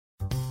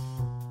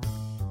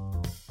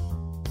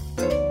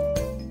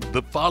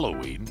The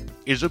following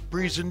is a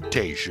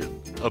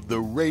presentation of the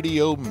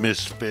Radio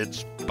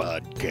Misfits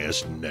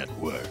Podcast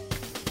Network.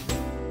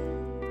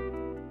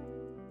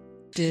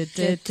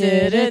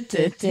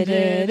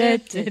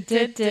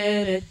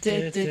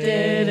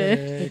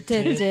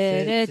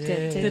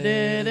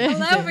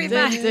 Hello,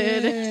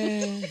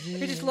 everybody.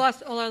 We just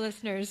lost all our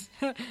listeners.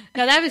 No,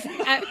 that was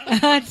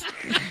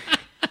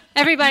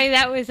everybody.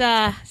 That was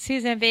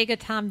Suzanne Vega,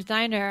 Tom's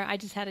Diner. I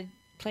just had to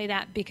play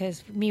that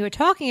because we were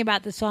talking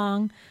about the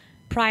song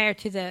prior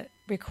to the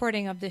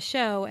recording of the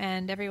show,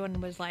 and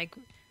everyone was like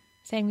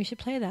saying we should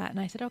play that, and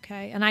I said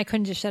okay, and I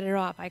couldn't just shut it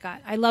off.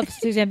 I love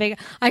Suzanne Vega.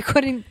 I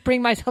couldn't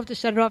bring myself to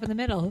shut it off in the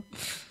middle.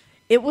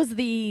 It was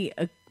the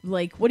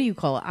what do you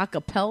call it, a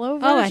cappella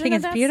version? Oh, I think of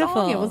it's that beautiful.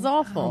 Song? It was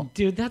awful. Oh,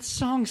 dude, that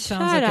song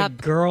sounds Shut like up.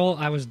 a girl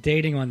I was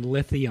dating on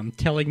Lithium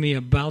telling me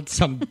about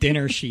some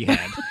dinner she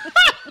had.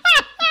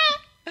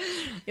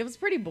 It was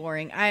pretty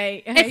boring.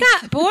 It's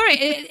not boring.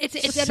 It's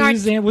an art.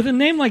 Suzanne, with a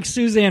name like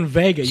Suzanne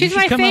Vega, She's you should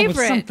my come favorite, up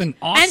with something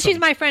awesome. and she's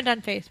my friend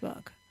on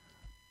Facebook.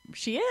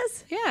 She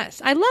is.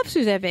 Yes, I love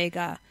Suzanne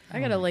Vega. I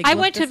gotta I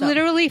went to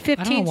literally I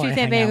 15 don't know why I Suzanne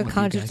hang out Vega with you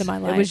concerts guys. in my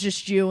life. It was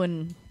just you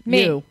and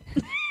Me. you.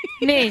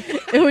 Me.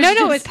 was No, it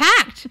just- was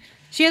packed.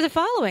 She has a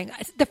following.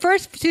 The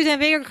first Suzanne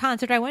Vega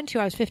concert I went to,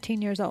 I was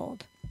 15 years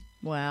old.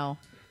 Wow.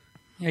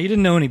 Yeah, you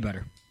didn't know any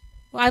better.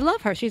 Well, I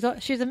love her. She's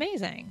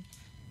amazing.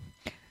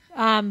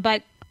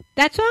 But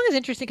that song is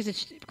interesting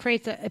because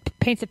it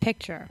paints a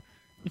picture.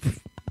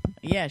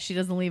 Yeah, she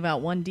doesn't leave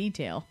out one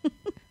detail.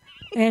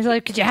 And it's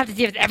like, did you have to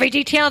give every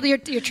detail of your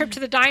trip to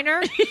the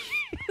diner?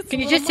 Can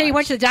you just say you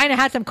went to the diner,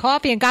 had some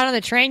coffee, and got on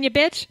the train, you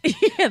bitch?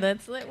 Yeah,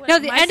 that's it. No,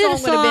 the my end of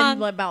the would have song-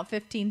 been about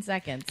 15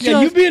 seconds.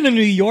 Yeah, you being a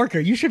New Yorker,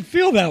 you should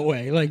feel that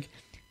way. Like,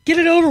 get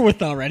it over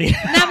with already.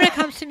 Not when it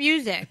comes to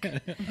music.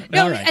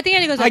 No, All right. at the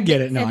end it goes. I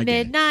get it. No, at I get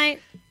it.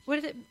 midnight. What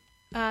is it?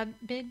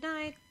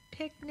 Midnight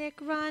picnic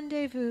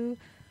rendezvous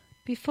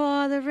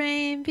before the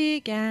rain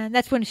began.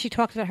 That's when she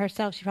talks about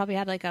herself. She probably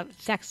had like a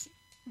sex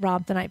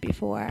romp the night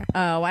before.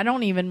 Oh, I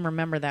don't even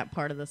remember that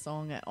part of the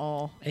song at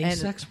all. A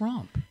sex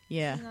romp.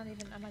 Yeah. I'm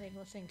not even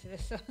listening to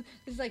this. So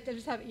this is like I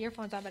just have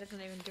earphones on, but it's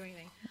not even doing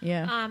anything.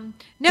 Yeah.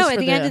 No, Just at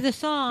for the end the of the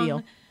song.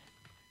 feel.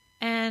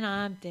 And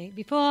I'm thinking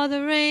before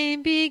the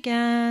rain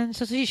began.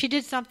 So she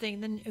did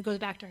something. Then it goes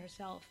back to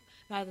herself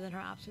rather than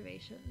her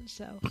observations.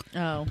 So.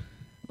 Oh,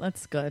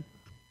 that's good.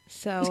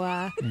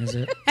 So, Is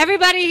it?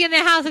 everybody in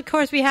the house, of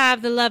course, we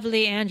have the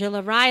lovely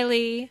Angela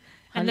Riley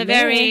and the Hello.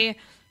 very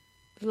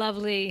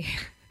lovely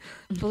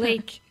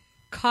Blake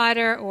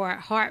Carter or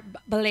Heart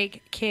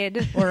Blake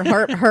Kid. Or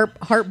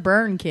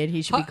heartburn kid,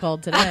 he should be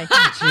called today.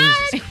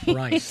 Jesus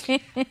Christ.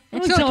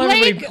 I'm So tell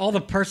Blake- everybody all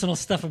the personal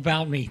stuff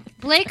about me.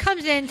 Blake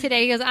comes in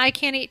today. He goes, I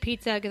can't eat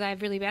pizza because I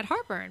have really bad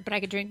heartburn, but I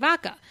could drink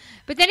vodka.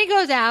 But then he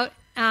goes out.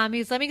 He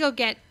goes, let me go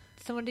get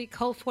somebody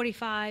Colt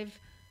 45.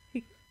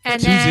 And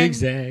Two then,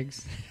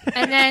 zigzags.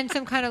 and then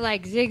some kind of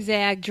like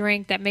zigzag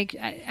drink that makes.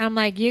 I'm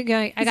like, you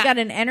going? He's got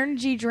an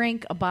energy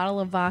drink, a bottle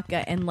of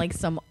vodka, and like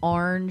some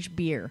orange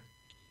beer.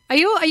 Are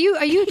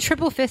you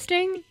triple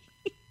fisting?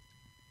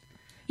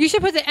 You should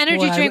put the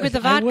energy Boy, drink with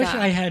the vodka. I wish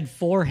I had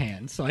four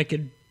hands so I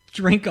could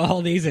drink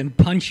all these and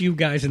punch you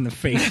guys in the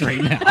face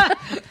right now.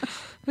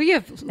 Well, you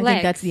have I legs.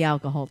 think that's the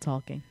alcohol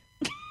talking.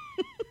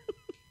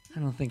 I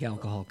don't think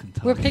alcohol can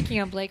talk. We're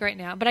picking on Blake right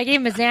now, but I gave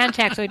him a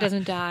Zantac so he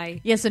doesn't die.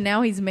 Yeah, so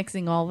now he's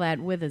mixing all that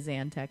with a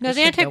Zantac. No, This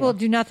should Zantac go will well.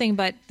 do nothing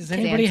but. Does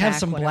anybody have Zantac,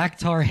 some whatever. black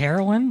tar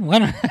heroin? Why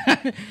not?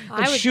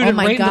 I would- shoot Oh it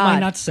my right into my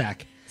God.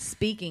 nutsack.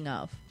 Speaking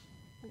of,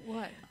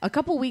 What? a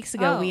couple weeks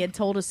ago, Oh. we had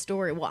told a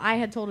story. Well, I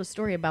had told a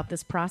story about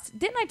this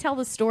Didn't I tell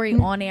the story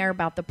on air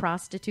about the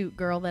prostitute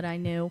girl that I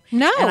knew?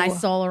 No. And I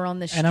saw her on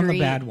the street. And I'm the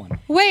bad one.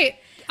 Wait,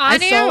 I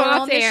on air saw or her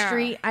off on air? the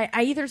street.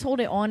 I either told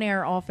it on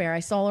air or off air. I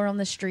saw her on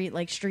the street,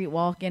 like street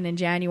walking in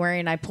January,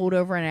 and I pulled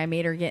over and I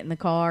made her get in the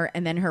car,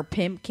 and then her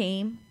pimp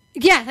came.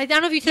 Yes, I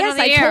don't know if you said it Yes, on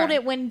the I air. told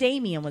it when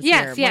Damien was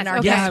Yes, here. yes, When our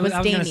okay. guest Yeah, I was was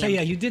going Damien. to say,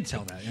 yeah, you did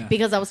tell that. Yeah.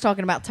 Because I was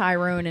talking about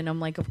Tyrone, and I'm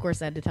like, of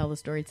course I had to tell the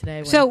story today.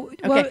 When, So,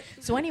 okay. well-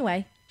 So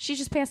anyway, she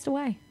just passed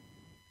away.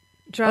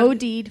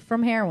 Drug- OD'd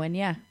from heroin,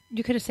 yeah.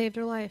 You could have saved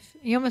her life.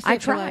 You almost I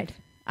saved her tried.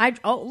 life.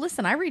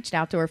 Listen, I reached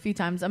out to her a few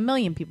times. A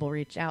million people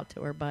reached out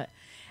to her,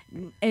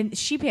 and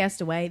she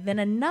passed away. Then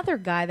another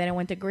guy that I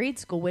went to grade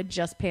school with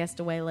just passed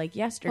away like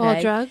yesterday.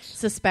 All drugs?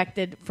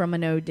 Suspected from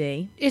an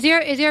OD. Is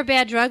there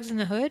bad drugs in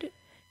the hood?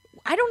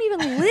 I don't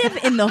even live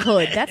in the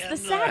hood. That's the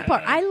sad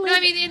part. I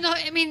live. No,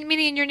 I mean,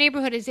 meaning in your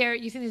neighborhood, you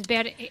think there's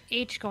bad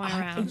H going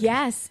around?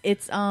 Yes,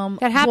 it's That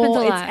happens a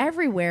lot. It's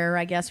everywhere,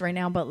 I guess, right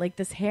now. But like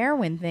this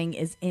heroin thing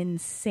is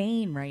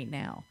insane right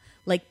now.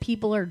 Like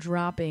people are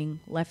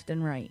dropping left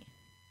and right.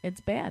 It's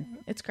bad.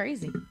 It's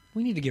crazy.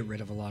 We need to get rid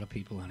of a lot of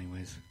people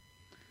anyways.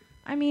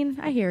 I mean,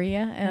 I hear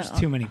you. There's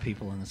too many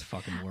people in this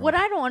fucking world. What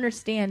I don't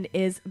understand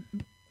is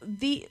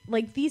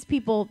these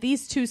people,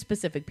 these two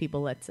specific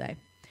people, let's say,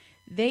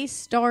 they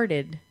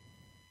started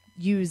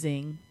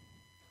using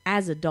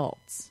as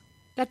adults.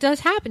 That does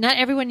happen. Not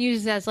everyone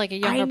uses it as like a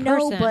younger I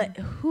know, person. but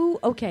who?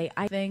 Okay,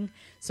 I think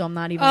so. I'm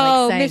not even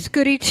Oh, like saying Miss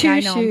Goody Two I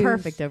know I'm Shoes.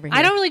 perfect over here.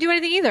 I don't really do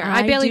anything either.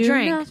 I barely do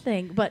drink.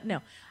 nothing, but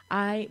no,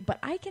 But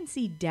I can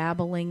see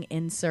dabbling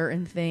in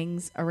certain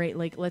things. All right,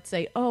 like let's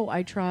say, oh,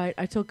 I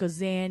took a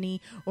Xanny,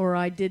 or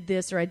I did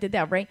this, or I did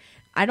that. Right,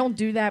 I don't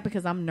do that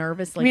because I'm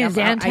nervous. Like You mean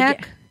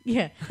Zantac?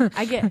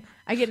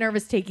 I get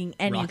nervous taking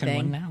Rocking one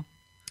anything. now.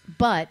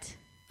 But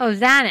Oh,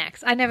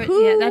 Xanax. I never.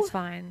 Yeah, that's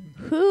fine.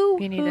 You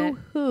need it.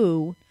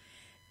 Who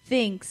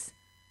thinks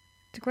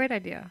It's a great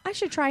idea. I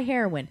should try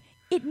heroin?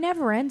 It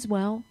never ends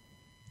well.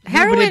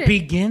 Heroin. But it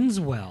begins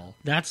well.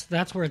 That's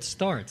where it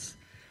starts.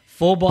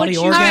 Full body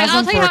But All right, orgasm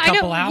I'll tell for you a how,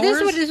 couple hours.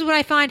 This is what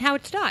I find how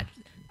it starts.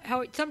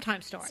 How it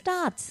sometimes starts.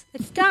 Starts.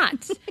 It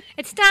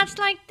starts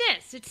like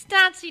this. It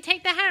starts. You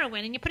take the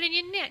heroin and you put it in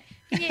your neck,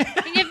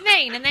 in your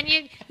vein, and then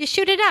you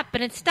shoot it up,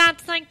 and it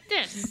starts like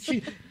this.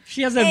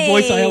 She has that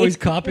voice I always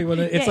copy when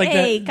it's like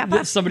Hey,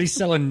 that somebody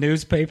selling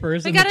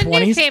newspapers in got the a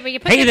 20s. newspaper, you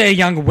put Hey the- there,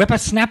 young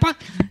whippersnapper.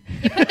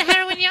 You put the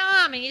heroin in your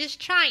arm and you just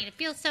try it. It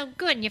feels so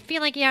good, and you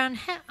feel like you're on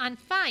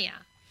fire.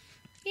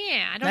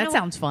 Yeah, I don't know. That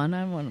sounds fun.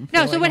 I want to.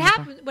 No, so what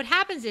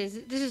happens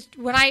is this is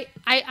when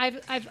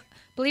I've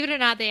believe it or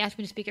not, they asked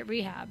me to speak at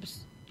rehabs.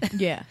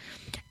 Yeah.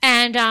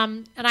 And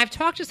I've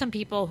talked to some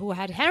people who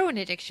had heroin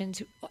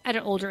addictions at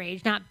an older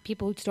age, not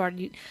people who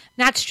started,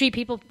 not street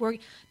people.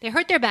 They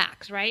hurt their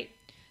backs, right?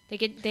 They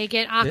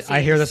get oxy.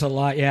 I hear this a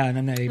lot, yeah, and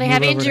then they move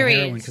have over injuries. to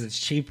heroin because it's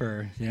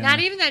cheaper. Yeah. Not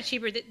even that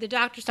cheaper. The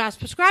doctor starts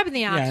prescribing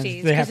the Yeah,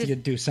 oxys. they have to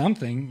do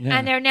something. Yeah.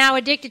 And they're now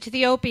addicted to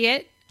the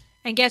opiate.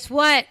 And guess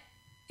what?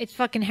 It's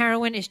fucking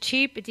heroin. It's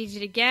cheap. It's easy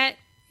to get.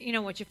 You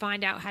know, once you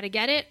find out how to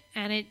get it,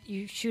 and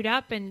you shoot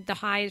up, and the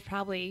high is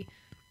probably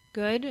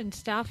good and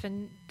stuff,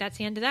 and that's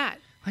the end of that.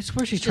 I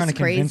swear she's It's trying to just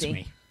convince crazy.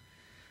 me.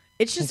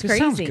 It's just It crazy.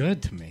 sounds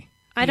good to me.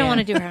 I don't Yeah. want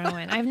to do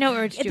heroin. I have no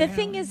urge to do The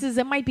heroin. thing is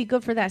it might be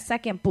good for that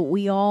second, but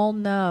we all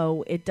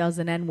know it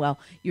doesn't end well.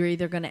 You're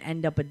either going to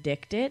end up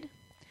addicted,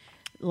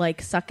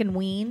 like sucking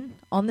ween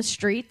on the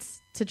streets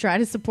to try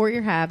to support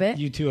your habit,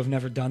 You two have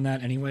never done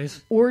that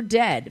anyways? or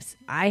dead.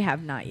 I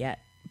have not yet,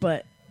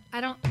 but I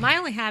don't. My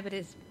only habit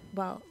is,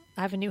 well,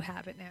 I have a new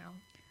habit now.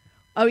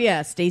 oh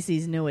yeah,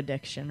 Stacey's new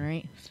addiction,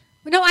 right?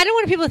 No, I don't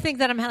want people to think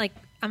that I'm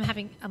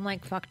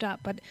like fucked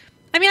up. But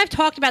I mean, I've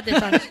talked about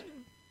this on.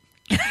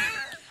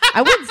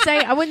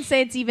 I wouldn't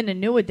say it's even a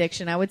new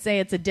addiction. I would say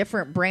it's a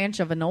different branch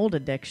of an old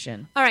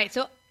addiction. All right,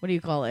 so What do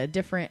you call it? A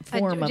different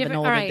form of an different-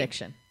 old all right.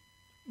 addiction.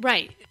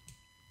 right,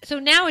 so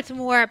now it's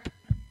more.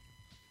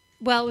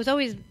 Well, it was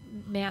always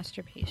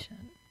masturbation.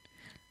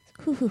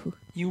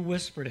 You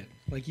whispered it.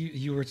 Like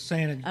you were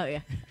saying it. Oh yeah.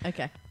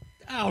 Okay.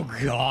 Oh,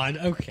 God.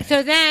 Okay.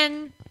 So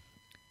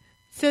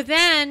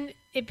then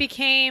it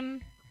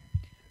became.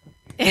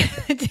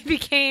 It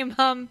became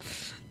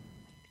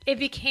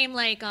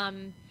like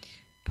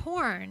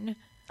porn.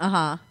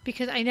 Uh-huh.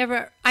 Because I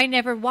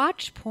never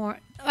watched porn.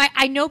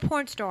 I know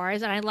porn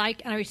stars, and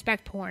I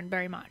respect porn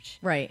very much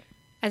Right.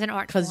 as an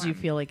art form. Because you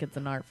feel like it's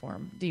an art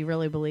form. Do you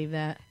really believe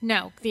that?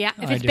 No, if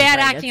I it's do. bad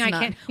Right, acting, it's I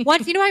not. can't.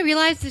 Once I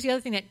realized this is the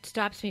other thing that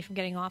stops me from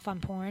getting off on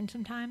porn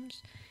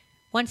sometimes.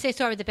 Once they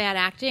start with the bad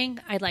acting,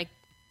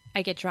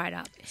 I get dried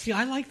up. See,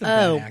 I like the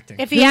Oh. bad acting.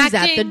 If the Who's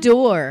acting, at the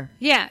door?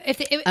 yeah,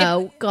 if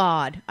Oh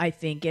God, I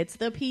think it's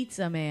the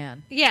pizza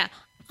man. yeah,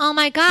 oh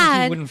my you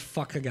god, wouldn't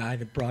fuck a guy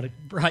that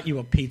brought you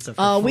a pizza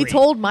for Oh, free. we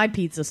told my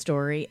pizza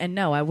story, and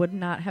no, I would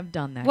not have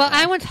done that. well,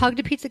 guy. I once hugged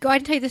a pizza guy. I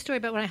didn't tell you this story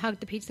about when I hugged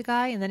the pizza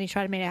guy, and then he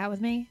tried to make out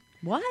with me.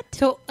 What?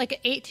 So, like an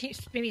 18,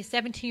 maybe a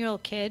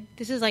 17-year-old kid.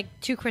 This is like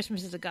 2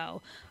 Christmases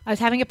ago. I was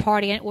having a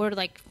party and ordered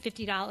like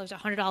 $50,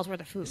 $100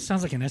 worth of food.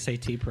 Sounds like an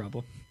SAT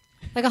problem.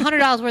 Like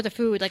 $100 worth of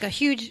food, like a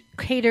huge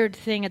catered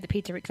thing at the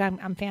pizza because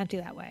I'm fancy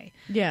that way.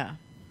 Yeah.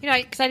 You know,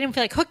 because I didn't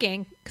feel like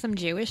cooking because I'm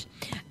Jewish,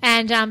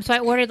 and so I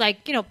ordered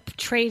like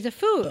trays of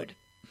food,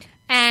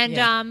 and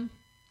Yeah.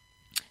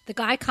 The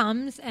guy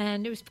comes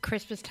and it was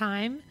Christmas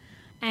time,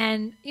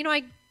 and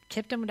I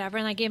tipped him whatever,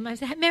 and I gave him, I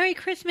said, "Merry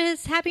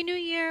Christmas, Happy New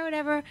Year,"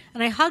 whatever,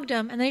 and I hugged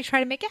him, and then he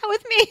tried to make out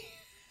with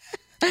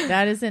me,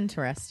 That is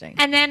interesting.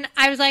 and then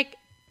I was like,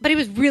 but he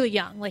was really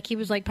young, like he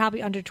was like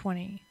probably under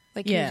 20,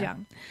 like he was Yeah.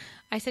 young.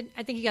 I said,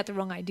 I think you got the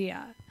wrong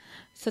idea.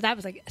 So that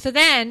was like, so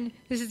then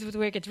this is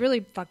where it gets really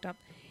fucked up.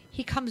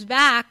 He comes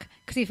back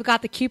because he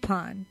forgot the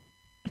coupon.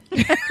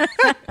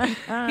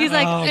 He's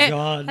like, Oh,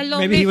 God. hello,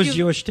 Maybe he miss, was you.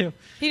 Jewish, too.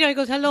 He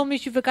goes, hello,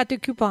 miss, you forgot the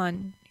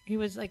coupon. He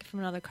was like from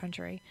another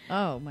country.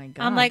 Oh my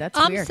God. I'm like, that's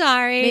I'm weird.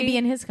 sorry. Maybe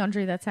in his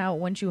country, that's how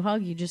once you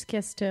hug, you just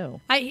kiss too.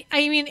 I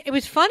mean, it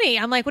was funny.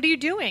 I'm like, what are you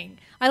doing?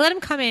 I let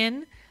him come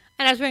in,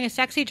 and I was wearing a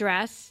sexy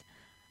dress,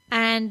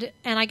 and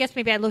I guess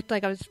maybe I looked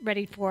like I was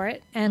ready for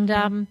it, and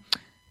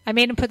I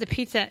made him put the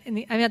pizza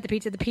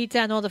the pizza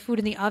and all the food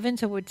in the oven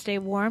so it would stay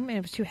warm, and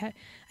it was too heavy.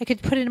 I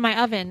could put it in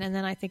my oven, and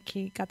then I think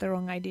he got the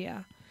wrong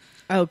idea.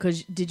 Oh,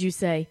 because did you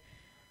say,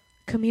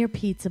 "Come here,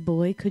 pizza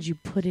boy, could you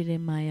put it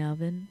in my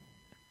oven"?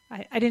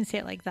 I didn't say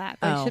it like that,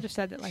 but I Oh. should have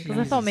said it like Because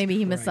that. I thought maybe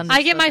he Christ. misunderstood.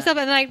 I get that. myself,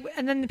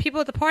 and then the people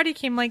at the party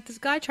came like, this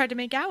guy tried to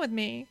make out with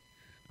me,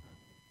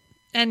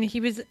 and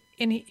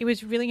it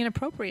was really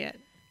inappropriate.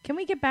 Can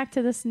we get back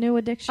to this new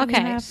addiction? you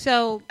Okay, have?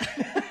 so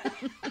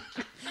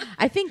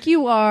I think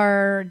you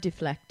are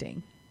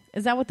deflecting.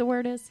 Is that what the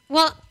word is?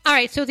 Well, all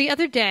right. So the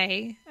other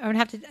day, I'm gonna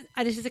have to.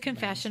 This is a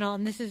confessional,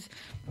 and this is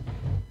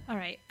all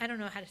right. I don't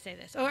know how to say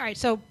this. All right.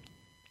 So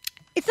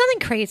it's nothing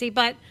crazy,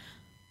 but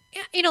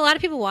a lot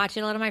of people watch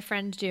it. A lot of my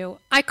friends do.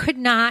 I could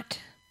not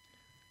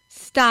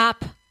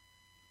stop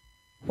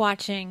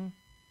watching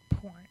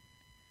porn.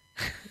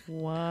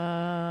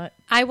 What?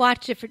 I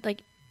watched it for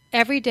like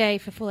every day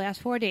for the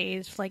last 4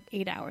 days, for like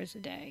 8 hours a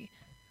day.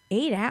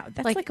 8 hours?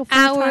 That's like a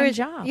full-time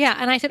job. Yeah,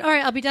 and I said, all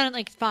right, I'll be done at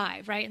like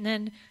 5, right? And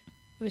then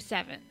it was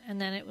 7,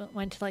 and then it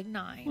went to like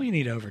 9. Well, you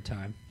need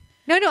overtime.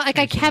 No, like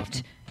I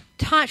kept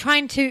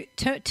trying to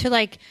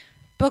like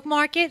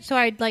bookmark it, so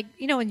I'd like,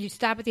 when you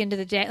stop at the end of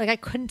the day, like I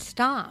couldn't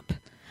stop.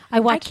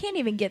 I can't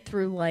even get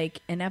through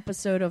like an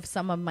episode of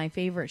some of my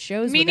favorite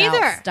shows Me without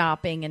neither.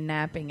 stopping and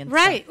napping and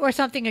right stuff. or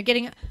something or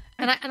getting.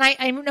 And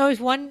I know it was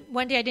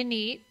one day I didn't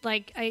eat,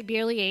 like I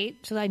barely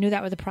ate, so I knew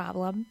that was a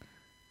problem.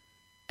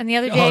 And the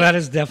other day, that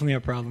is definitely a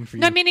problem for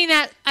you. no, meaning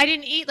that I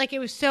didn't eat, like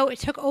it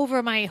took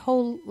over my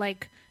whole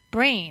like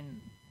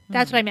brain.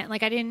 That's what I meant.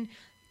 Like I didn't.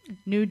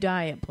 New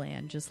diet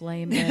plan: just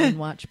lay in bed and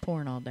watch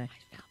porn all day.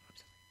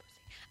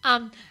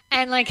 And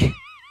like.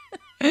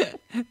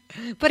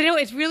 But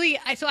it's really.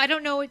 So I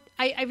don't know.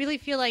 I really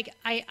feel like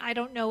I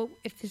don't know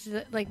if this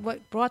is like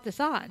what brought this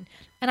on.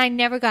 And I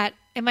never got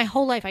in my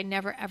whole life. I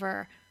never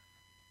ever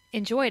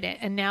enjoyed it,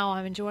 and now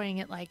I'm enjoying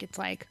it. Like it's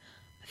like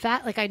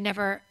fat. Like I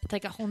never. It's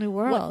like a whole new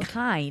world. What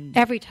kind?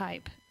 Every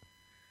type.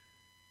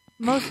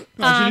 Most. You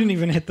didn't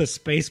even hit the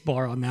space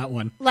bar on that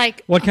one.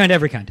 Like what kind?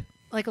 Every kind.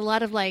 Like a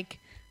lot of like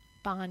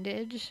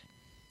bondage.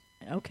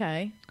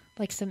 Okay.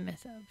 Like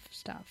submissive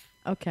stuff.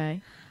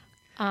 Okay.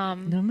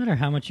 No matter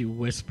how much you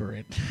whisper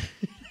it.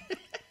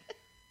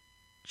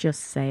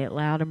 Just say it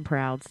loud and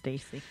proud,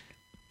 Stacey.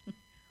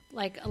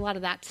 Like a lot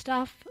of that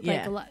stuff.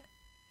 Yeah. Like a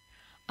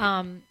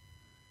lot.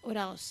 What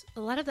else?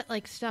 A lot of that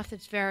like stuff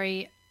that's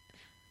very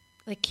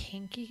like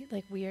kinky,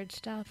 like weird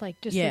stuff,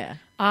 like just like,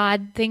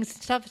 odd things,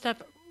 stuff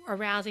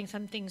arousing,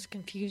 some things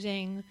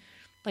confusing,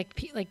 like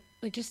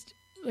just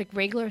like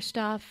regular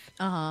stuff.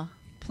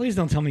 Please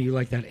don't tell me you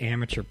like that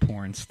amateur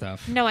porn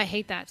stuff. No, I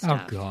hate that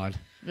stuff. Oh God.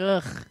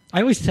 Ugh.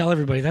 I always tell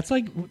everybody that's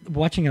like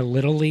watching a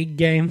little league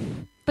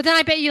game. But then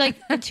I bet you like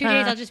in 2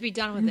 days I'll just be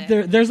done with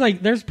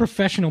it. There's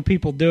professional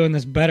people doing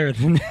this better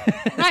than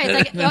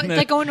right. It's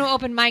like going to an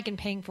open mic and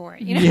paying for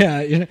it.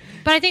 Yeah.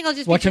 But I think I'll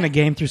just watching a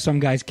game through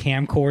some guy's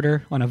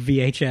camcorder on a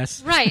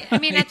VHS. Right. I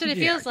mean that's what it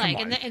Yeah, feels like,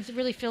 and it's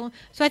really feeling.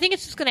 So I think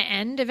it's just going to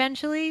end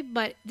eventually.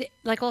 But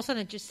like all of a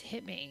sudden it just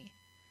hit me.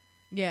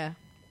 Yeah.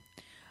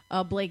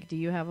 Blake, do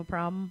you have a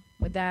problem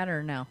with that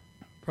or no?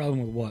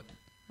 Problem with what?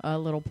 A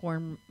little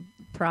porn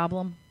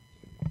problem?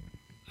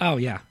 Oh,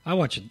 yeah. I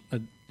watch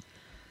an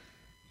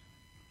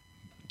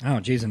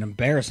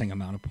embarrassing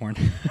amount of porn.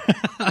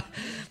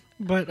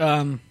 But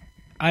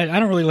I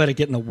don't really let it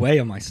get in the way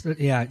of my...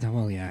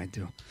 I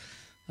do.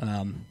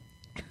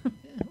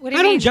 What do you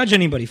I mean? don't judge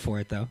anybody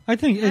for it, though. I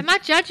think... I'm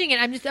not judging it.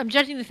 I'm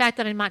judging the fact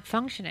that I'm not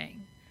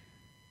funcking.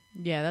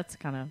 Yeah, that's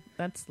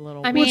a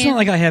little... I mean, it's not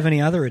like I have any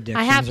other addictions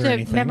I have or to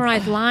anything.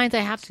 memorize lines.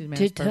 I have Excuse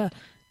me,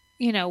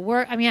 to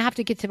work. I mean, I have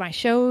to get to my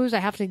shows. I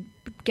have to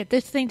get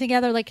this thing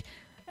together. Like,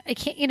 I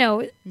can't,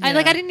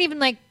 I didn't even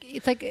like,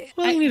 it's like...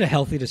 Well, you need a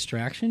healthy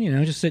distraction,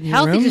 just sit in your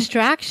healthy room.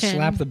 distraction.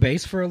 Slap the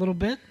bass for a little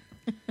bit.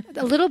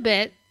 A little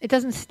bit. It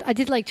doesn't... I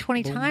did like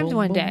 20 times boom,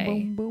 one boom, day.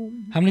 Boom,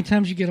 boom. How many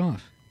times you get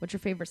off? What's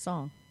your favorite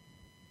song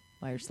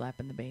while you're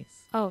slapping the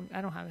bass? Oh, I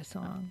don't have a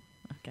song.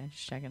 Okay,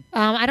 just checking.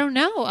 I don't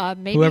know.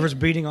 Maybe Whoever's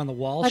beating on the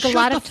wall, like shut a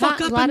lot the of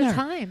fuck up a lot in of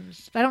there.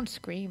 times. I don't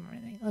scream or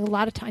anything. Like a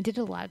lot of time. I did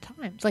it a lot of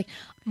times. Like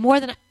more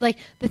than like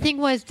the thing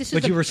was. This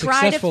But is you were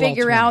Try to successful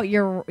figure all out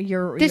your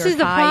This is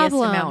the highest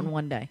problem. amount in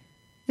one day.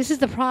 This is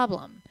the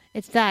problem.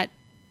 It's that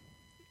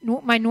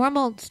my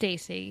normal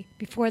Stacey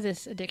before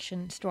this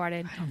addiction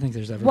started I don't think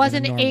there's ever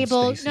wasn't been a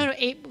normal able.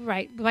 Stacey.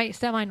 Right,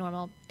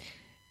 semi-normal.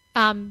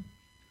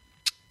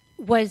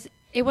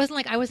 It wasn't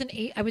like I was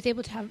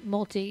able to have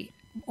multi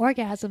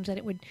orgasms and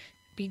it would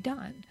be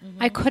done.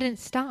 I couldn't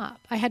stop.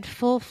 I had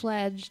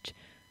full-fledged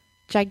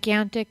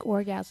gigantic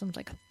orgasms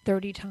like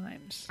 30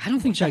 times. I don't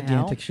think the hell?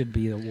 gigantic should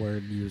be the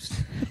word used.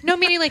 No,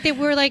 meaning like they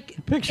were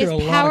like Picture as a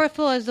lot of-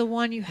 powerful as the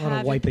one you a lot of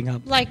have. wiping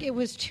up. Like it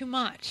was too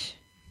much.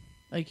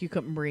 Like you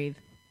couldn't breathe.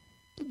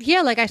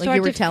 Yeah, like I started Like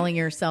you were to telling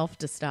yourself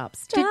to stop.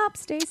 Stop,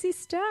 Stacey,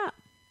 stop.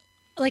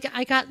 like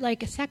I got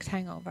like a sex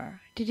hangover.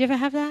 Did you ever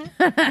have that?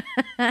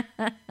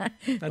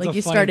 That's Like a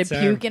you funny started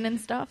term. puking and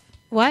stuff.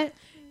 What?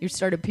 You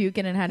started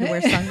puking and had to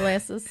wear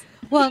sunglasses.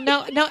 Well,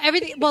 no,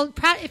 everything. Well,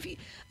 if you,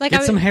 like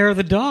Get some hair of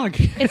the dog.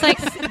 it's like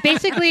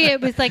basically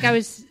it was like I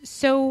was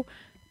so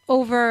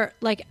over,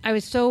 like I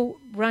was so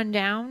run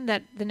down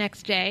that the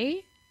next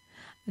day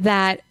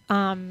that You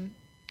I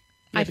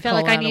had to felt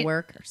call like I out of need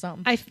work or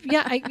something.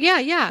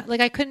 yeah.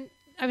 Like I couldn't.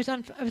 I was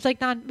like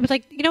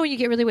when you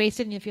get really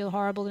wasted and you feel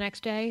horrible the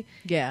next day.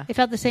 Yeah. It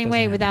felt the same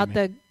Doesn't way happen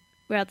to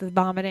without the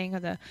vomiting or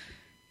the.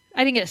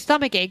 I didn't get a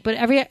stomach ache, but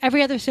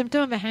every other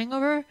symptom of a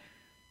hangover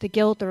the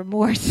guilt, the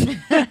remorse,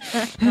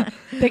 the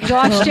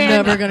exhaustion.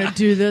 I'm never gonna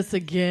do this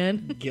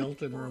again.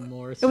 Guilt and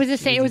remorse. It was the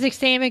same. It was the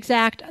same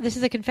exact. This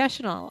is a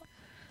confessional.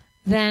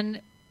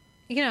 Then,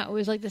 it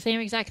was like the same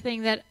exact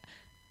thing that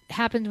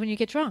happens when you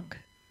get drunk.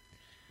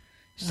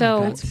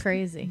 So That's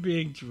crazy.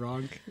 Being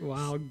drunk.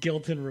 Wow,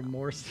 guilt and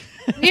remorse.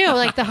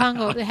 like the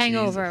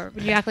hangover,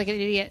 when you act like an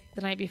idiot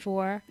the night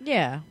before.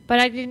 Yeah. But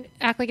I didn't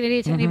act like an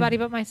idiot to anybody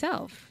but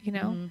myself.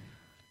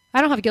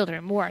 I don't have guilt or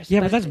remorse. Yeah,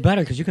 but that's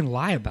better because you can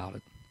lie about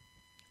it.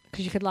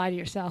 Because you could lie to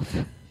yourself.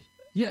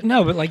 Yeah,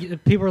 no, but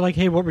like people are like,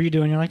 "Hey, what were you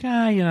doing?" You're like,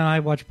 I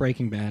watched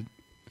Breaking Bad."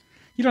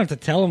 You don't have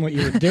to tell them what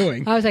you were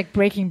doing. I was like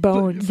breaking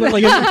bones. But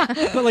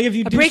if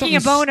you do breaking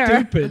something a boner.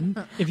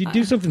 stupid, if you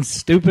do something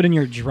stupid and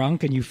you're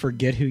drunk and you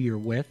forget who you're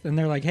with, and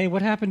they're like, "Hey,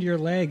 what happened to your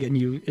leg?" and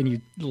you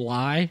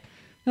lie,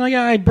 you're like,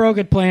 "I broke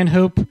it playing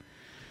hoop."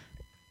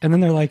 And then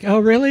they're like, "Oh,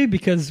 really?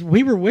 Because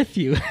we were with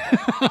you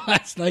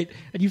last night,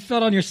 and you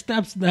fell on your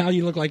steps. Now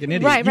you look like an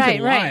idiot." Right, you right,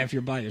 can right. lie if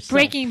you're by yourself.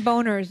 Breaking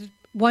boners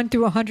 1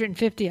 through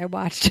 150. I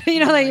watched. You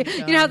know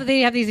how they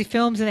have these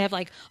films and they have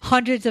like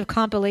hundreds of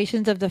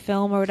compilations of the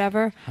film or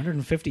whatever.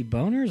 150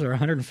 boners or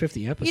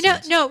 150 episodes?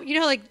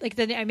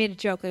 I made a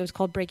joke that it was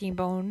called Breaking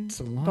Bones.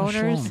 It's a long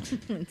Boners. song.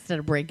 Instead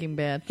of Breaking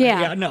Bad.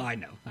 Yeah. No, I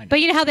know. But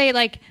you know how they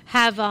like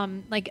have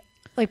like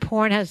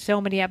porn has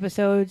so many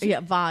episodes. Yeah,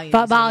 volumes.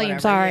 Volume, or whatever.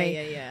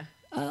 sorry. Yeah.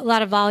 A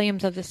lot of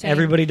volumes of the same.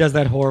 Everybody does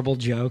that horrible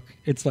joke.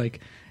 It's like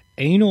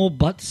anal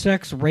butt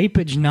sex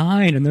rapage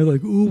 9, and they're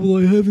like, "Oh, well,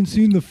 I haven't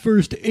seen the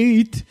first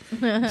 8,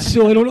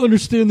 so I don't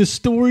understand the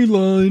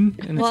storyline."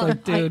 And it's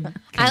like, dude,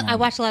 I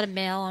watch a lot of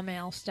male on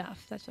male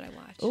stuff. That's what I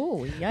watch.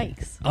 Oh,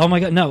 yikes. oh my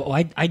god, no!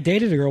 I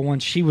dated a girl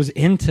once. She was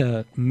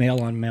into male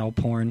on male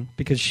porn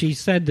because she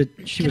said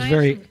that she was I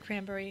very have some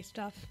cranberry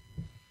stuff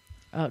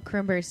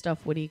Cranberry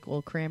stuff would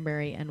equal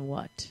cranberry and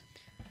what?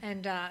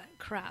 and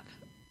crap.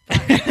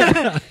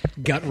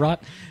 gut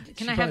rot.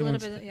 Can She I have a probably little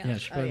wants- bit of- yeah. Yeah,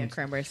 she Oh, probably yeah, wants-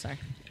 cranberry, sorry.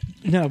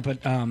 No, but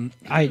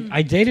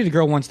I dated a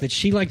girl once that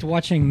she liked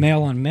watching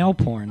male on male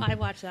porn. I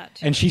watch that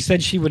too. And she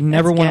said she would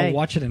never That's want gay. to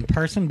watch it in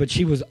person, but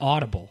she was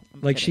audible.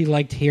 Like she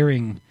liked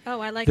hearing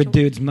I like the to-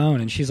 dudes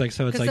moan, and she's like,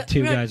 so it's 'cause like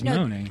two no, guys no,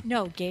 moaning.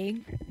 No, gay,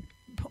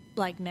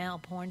 like male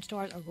porn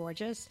stars are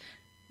gorgeous.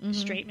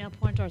 Straight male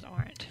porn stars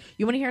aren't.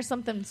 You want to hear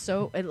something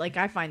so, like,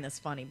 I find this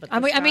funny, but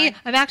I'm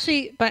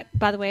actually, but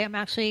by the way,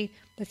 that's the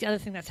other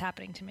thing that's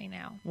happening to me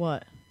now.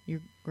 What? You're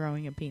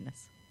growing a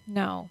penis.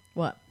 No,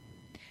 What?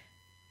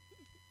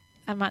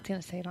 I'm not going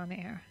to say it on the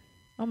air.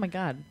 Oh, my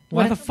God.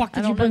 Why What? the fuck I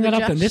did don't you bring know that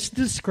the up then? judge. This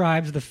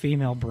describes the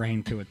female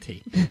brain to a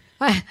T.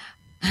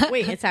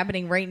 Wait, it's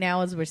happening right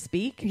now as we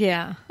speak?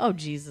 Yeah. Oh,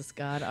 Jesus,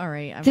 God. All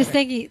right. Just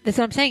thinking, that's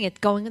what I'm saying. It's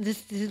going,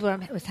 this is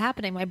what's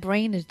happening. My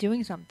brain is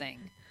doing something.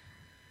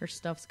 Her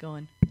stuff's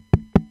going.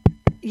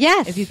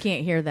 Yes. If you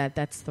can't hear that,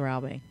 that's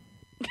throbbing.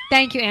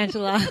 Thank you,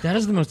 Angela. That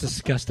is the most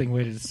disgusting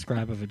way to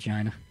describe a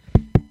vagina.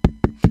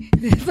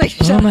 It's like,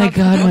 Oh shut my up.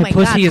 god, Oh my my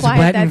pussy God, is quiet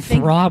wet that and thing.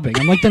 throbbing.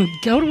 I'm like, then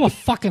go to a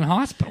fucking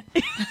hospital.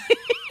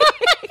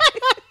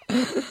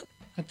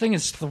 That thing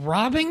is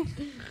throbbing?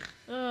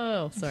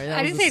 Oh, sorry. That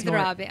I was didn't a say snort.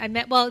 throbbing. I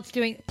meant, well, it's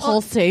doing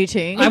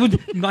Pulsating.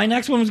 My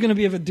next one was going to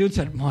be if a dude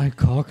said, my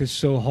cock is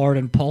so hard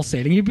and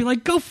pulsating. You'd be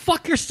like, go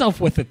fuck yourself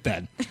with it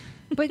then.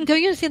 But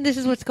don't you understand this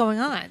is what's going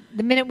on?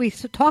 The minute we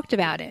talked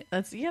about it.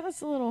 That's a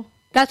little...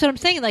 That's what I'm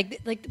saying.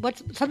 Like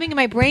what's something in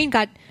my brain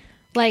got,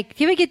 like,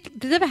 does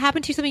it ever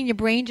happen to you, something in your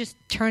brain just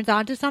turns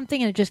on to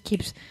something and it just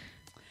keeps...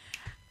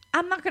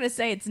 I'm not going to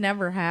say it's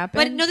never happened.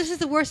 But no, this is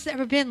the worst it's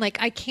ever been. Like,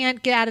 I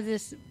can't get out of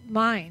this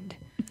mind.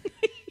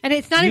 And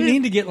it's not You even...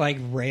 need to get like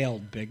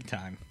railed big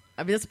time.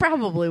 I mean, that's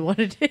probably what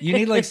it is. You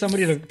need like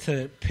somebody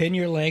to pin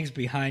your legs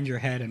behind your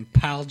head and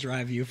pile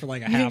drive you for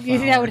like a half you hour.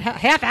 think that would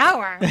half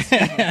hour? A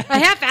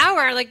half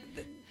hour? Like,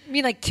 I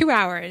mean, like 2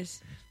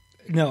 hours.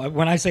 No,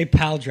 when I say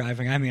pal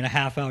driving, I mean a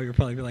half hour. You'll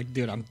probably be like,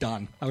 dude, I'm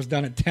done. I was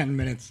done at 10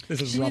 minutes.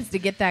 This is She rough. needs to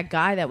get that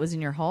guy that was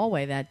in your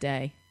hallway that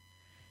day.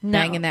 No.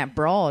 Banging that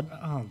broad.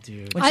 Oh,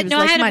 dude. When she was I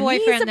like, had my a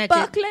boyfriend knees that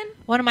are did. buckling.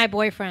 One of my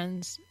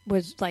boyfriends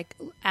was like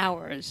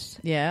hours.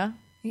 Yeah.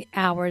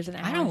 Hours and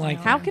hours. I don't like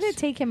and How hours. could it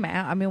take him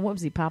out? I mean, what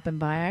was he, popping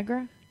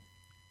Viagra?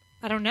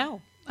 I don't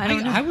know. I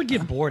don't know. I would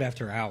get bored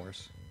after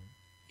hours.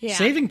 Yeah.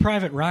 Saving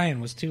Private Ryan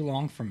was too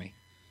long for me.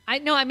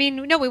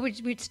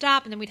 We'd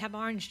stop and then we'd have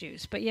orange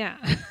juice. But yeah.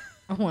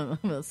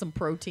 Some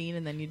protein,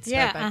 and then you'd start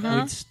Yeah, back uh-huh.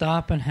 up. We'd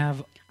stop and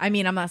have... I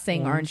mean, I'm not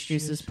saying Orange orange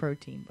juice juice. is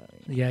protein, but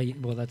Yeah,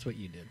 well, that's what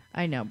you did.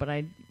 I know, but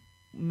I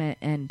meant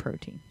and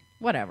protein.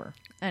 Whatever.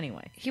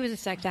 Anyway. He was a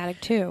sex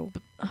addict too.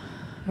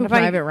 Who, about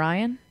you? Private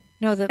Ryan?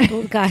 No, the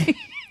little guy.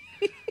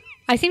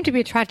 I seem to be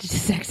attracted to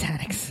sex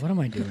addicts. What am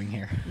I doing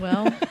here?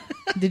 Well,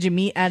 did you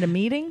meet at a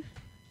meeting?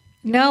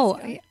 No,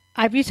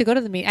 I used to go to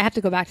the meet. I have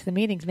to go back to the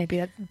meetings. Maybe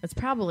that. That's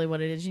probably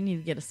what it is. You need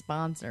to get a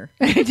sponsor.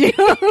 I do.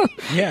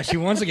 Yeah, she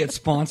wants to get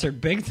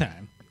sponsored big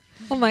time.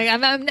 Oh my! I'm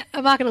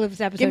not going to live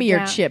this episode. Give me your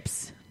down.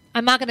 chips.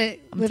 I'm not going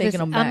to. taking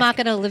them I'm back. not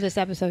going to live this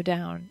episode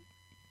down.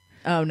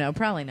 Oh no,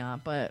 probably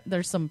not. But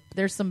there's some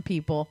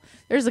people.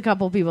 There's a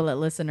couple people that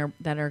listen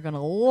that are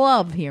gonna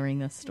love hearing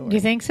this story. Do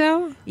you think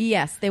so?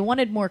 Yes, they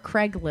wanted more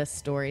Craigslist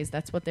stories.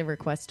 That's what they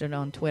requested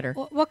on Twitter.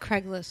 What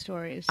Craigslist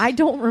stories? I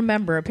don't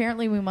remember.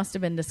 Apparently, we must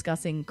have been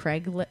discussing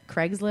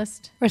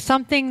Craigslist or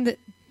something that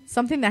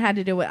had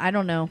to do with, I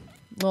don't know,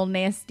 little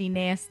nasty.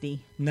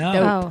 No,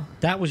 Dope.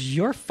 that was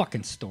your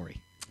fucking story.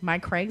 My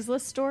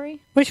Craigslist story?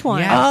 Which one?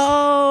 Yes.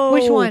 Oh,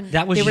 Which one?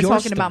 That was they were your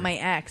talking story. about my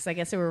ex. I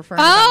guess they were referring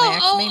about my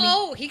ex.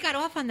 Maybe He got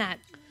off on that.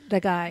 The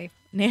guy.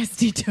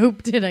 Nasty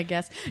Dope did, I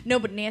guess. No,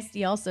 but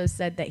Nasty also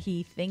said that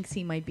he thinks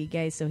he might be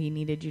gay, so he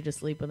needed you to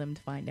sleep with him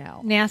to find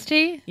out.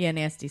 Nasty? Yeah,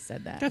 Nasty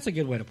said that. That's a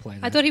good way to play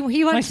that. I thought he wants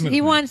Nice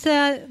he movement. wants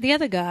the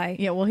other guy.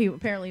 Yeah, well, he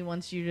apparently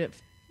wants you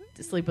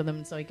to sleep with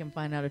him so he can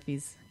find out if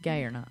he's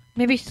gay or not.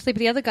 Maybe he should sleep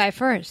with the other guy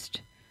first.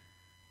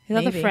 His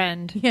other Maybe.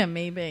 friend. Yeah,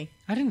 maybe.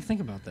 I didn't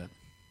think about that.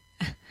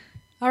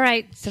 All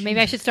right, so maybe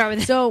I should start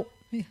with So,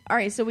 all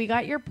right, so we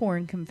got your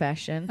porn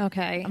confession.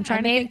 Okay. I'm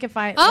trying to think if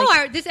I...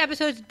 This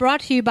episode is brought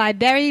to you by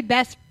Berry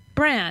Best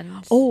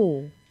Brands.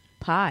 Oh,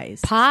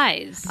 pies.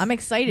 Pies. I'm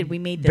excited we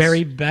made this.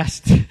 Very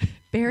best.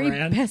 Berry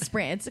brand. Best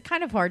Brand. It's a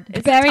kind of hard... It's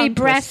a Berry tongue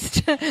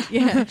twist. Breast.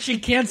 Yeah. She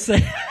can't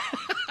say.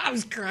 I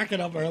was cracking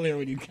up earlier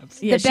when you kept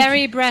saying. Yeah, The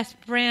Berry Breast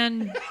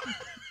Brand.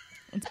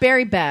 It's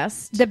Berry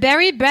Best. The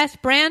Berry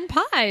Best Brand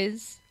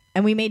pies.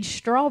 And we made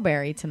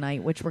strawberry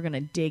tonight, which we're going to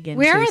dig into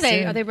Where are they?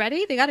 soon. Are they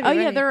ready? They got to be Oh,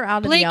 ready. yeah, they're out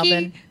of the Blakey,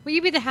 oven. will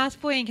you be the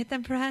houseboy and get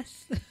them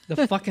pressed?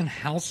 The fucking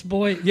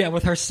houseboy. Yeah,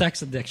 with her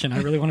sex addiction, I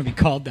really want to be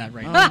called that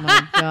right Oh, now.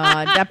 my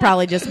God. That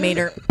probably just made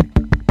her...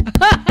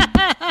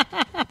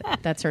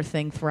 That's her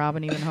thing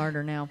throbbing even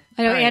harder now.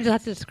 I know All right. Angela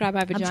has to describe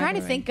my vagina. I'm trying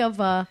to right? think of...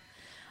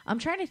 I'm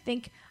trying to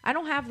think... I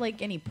don't have,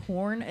 like, any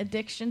porn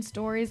addiction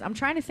stories. I'm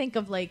trying to think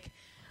of, like,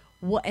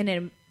 what...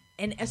 And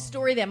a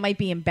story that might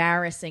be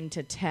embarrassing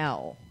to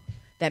tell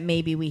that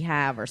maybe we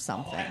have or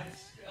something. I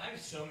have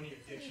so many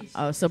addictions.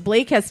 Oh, so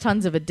Blake has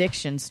tons of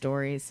addiction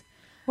stories.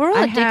 We're all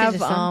I addicted have, to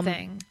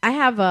something. I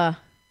have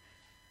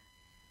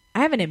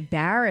an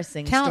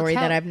embarrassing story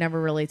tell. that I've never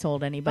really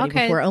told anybody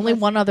Okay, before. Only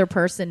let's- one other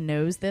person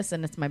knows this,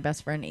 and it's my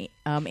best friend,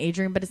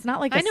 Adrian. But it's not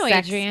like I know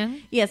sex.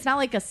 Adrian. Yeah, it's not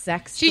like a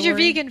sex. She's your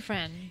story. vegan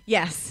friend.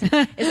 Yes,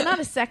 it's not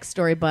a sex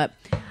story, but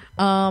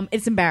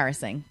it's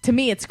embarrassing to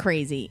me. It's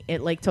crazy. It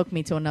like took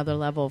me to another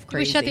level of Did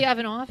crazy. we shut the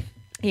oven off?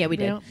 Yeah, we We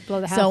did. don't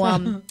blow the house So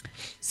up.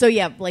 so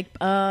yeah, like It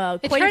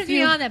quite a turns few.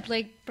 me on that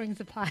Blake brings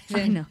the pies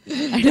in.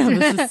 I know.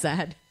 This is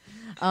sad.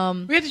 We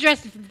have to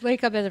dress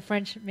Blake up as a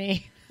French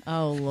maid.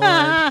 Oh Lord,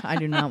 I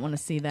do not want to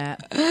see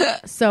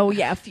that. So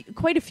yeah,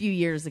 quite a few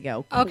years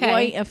ago. Okay.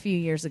 Quite a few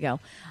years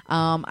ago.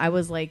 I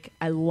was like,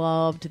 I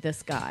loved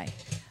this guy.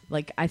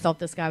 Like, I thought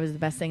this guy was the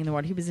best thing in the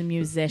world. He was a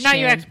musician. Not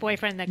your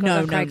ex-boyfriend that goes No,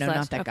 on no, Craigslist. no,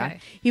 not that guy.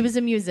 He was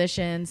a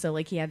musician, so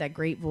like he had that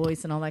great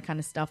voice and all that kind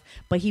of stuff.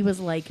 But he was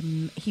like,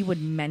 he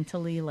would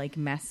mentally like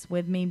mess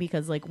with me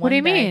because like one What do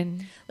you day,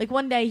 mean? like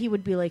one day he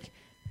would be like,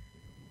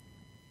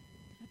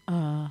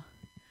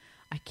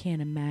 I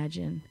can't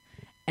imagine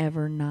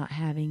ever not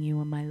having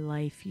you in my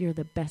life. You're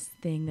the best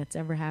thing that's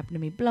ever happened to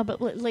me. Blah blah,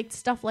 blah like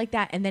stuff like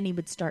that. And then he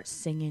would start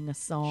singing a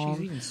song.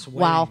 She's even sweating.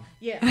 While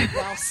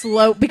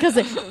slow, because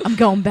I'm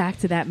going back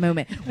to that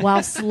moment,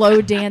 while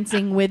slow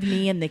dancing with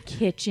me in the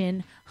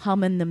kitchen,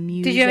 humming the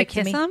music. Did you ever to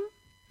kiss me. him?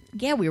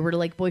 Yeah, we were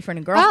like boyfriend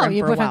and girlfriend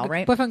your for a boyfriend, while,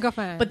 right? Boyfriend,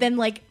 girlfriend. But then,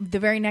 like the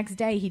very next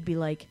day, he'd be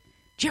like,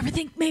 "Do you ever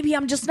think maybe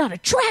I'm just not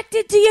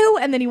attracted to you?"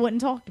 And then he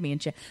wouldn't talk to me and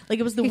shit. Like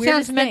it was the he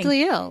weirdest sounds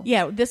mentally thing. ill.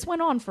 Yeah, this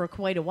went on for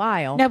quite a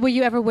while. Now, were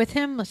you ever with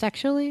him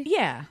sexually?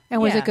 Yeah, And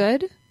was yeah. it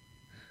good?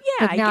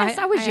 Yeah, Like, I no, guess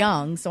I was I-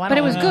 young, so I but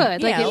don't it was know.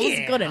 good, like, Yeah, it- it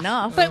was good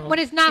enough. But when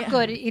it's not Yeah.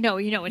 good, you know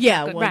it's yeah,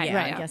 not good. well, right, yeah,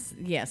 right. I guess,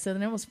 yeah. So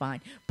then it was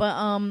fine, but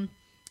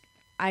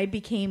I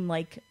became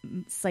like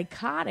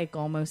psychotic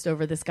almost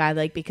over this guy,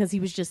 like because he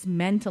was just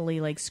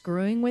mentally like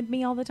screwing with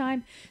me all the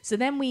time. So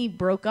then we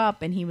broke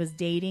up, and he was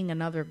dating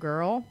another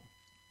girl,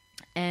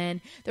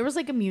 and there was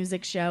like a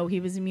music show.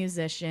 He was a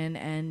musician,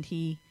 and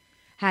he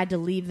had to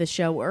leave the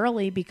show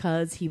early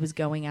because he was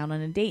going out on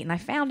a date. And I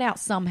found out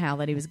somehow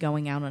that he was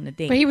going out on a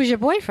date. But he was your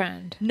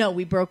boyfriend. No,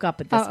 we broke up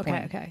at this Oh, okay,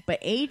 point. okay. But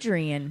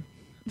Adrian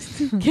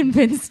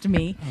convinced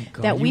me Oh,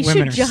 God, that you we women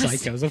should are just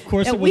psychos. Of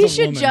course that it was we a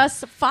should woman.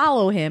 just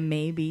follow him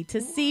maybe to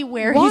see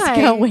where Why?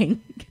 he's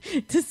going,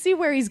 to see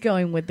where he's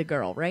going with the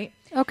girl, right?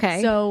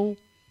 Okay. So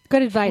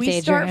good advice, we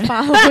Adrian.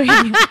 start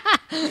following.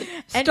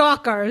 And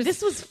Stalkers.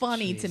 This was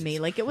funny to me.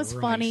 Like it was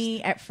Christ.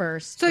 funny at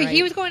first. So right?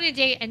 he was going on a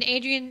date, and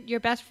Adrian, your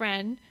best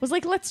friend, was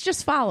like, let's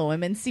just follow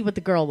him and see what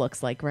the girl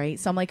looks like, right?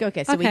 So I'm like,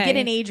 okay. So we Okay. get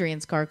in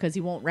Adrian's car because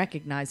he won't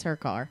recognize her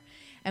car,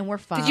 and we're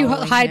following. did you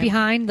hide him.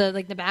 behind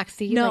the back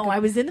seat? No, like I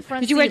was in the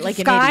front Did you wear seat like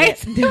an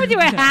disguise? idiot. Did you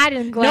wear a hat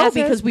and glasses?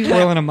 No, because we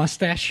Twirling went, a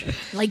mustache.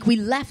 like we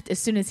left as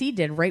soon as he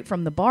did, right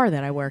from the bar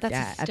that I worked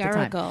That's at the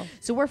hysterical. time.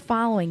 So we're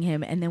following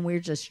him, and then we're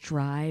just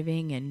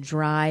driving and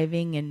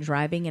driving and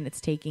driving, and it's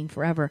taking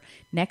forever.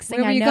 Next thing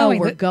Where were I you know, going?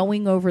 we're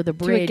going over the a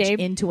bridge gay-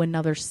 into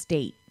another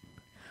state.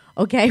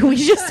 Okay, we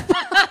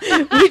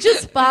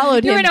just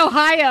followed him. You're in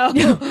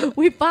Ohio.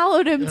 We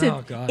followed him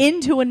Oh, God.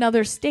 into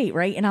another state,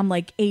 right? And I'm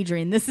like,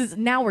 Adrian,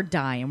 now we're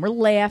dying. We're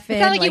laughing.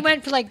 It's not like you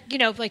went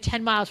for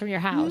 10 miles from your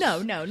house.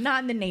 No,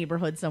 not in the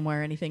neighborhood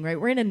somewhere or anything, right?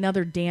 We're in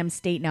another damn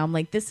state now. I'm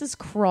like, this has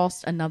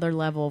crossed another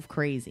level of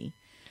crazy.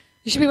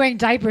 You should be wearing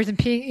diapers and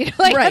peeing.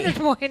 Right. At this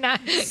point, not.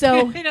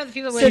 So- the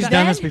people She's wear done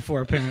diapers. this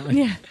before, apparently.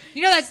 Yeah.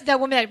 You know that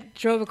woman that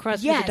drove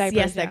across with the diapers?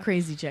 Yes, yeah. that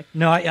crazy chick.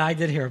 No, I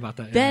did hear about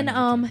that. Then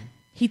Yeah,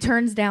 he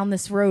turns down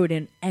this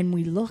road and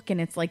we look and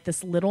it's like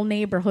this little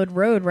neighborhood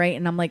road, right?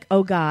 And I'm like,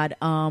 oh God,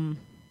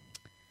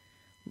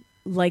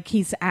 like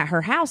he's at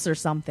her house or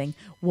something.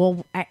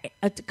 Well,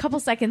 a couple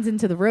seconds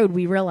into the road,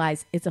 we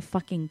realize it's a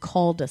fucking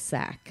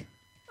cul-de-sac.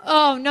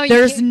 Oh no!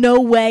 There's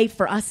no way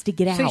for us to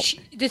get So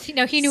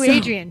out. he knew So-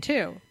 Adrian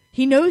too.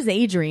 He knows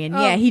Adrian.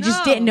 Oh, Yeah, he just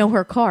no. didn't know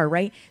her car,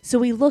 right? So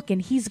we look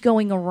and he's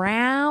going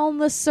around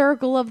the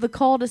circle of the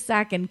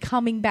cul-de-sac and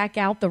coming back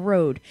out the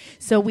road.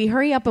 So we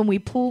hurry up and we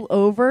pull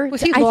over.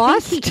 Was he I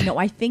lost?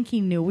 I think he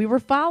knew we were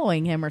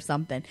following him or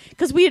something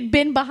because we had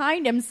been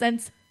behind him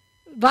since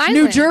Violent,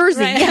 New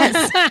Jersey. right?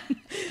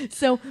 Yes.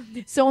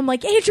 so I'm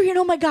like, Adrian,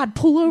 oh my God,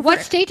 pull over.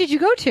 What state did you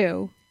go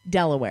to?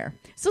 Delaware.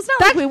 So it's not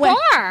That's like we went.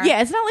 far.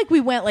 Yeah, it's not like we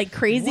went like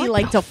crazy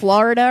to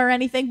Florida or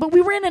anything, but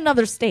we were in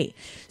another state.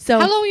 So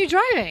How long were you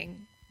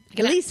driving?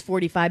 at least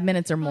 45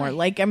 minutes or more, Right.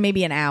 like or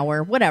maybe an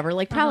hour, whatever,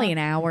 like probably an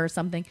hour or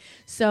something.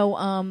 So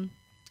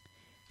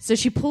so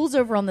she pulls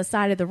over on the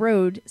side of the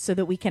road so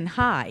that we can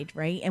hide,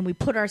 right? And we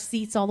put our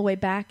seats all the way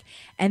back,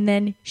 and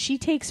then she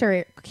takes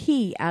her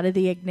key out of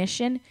the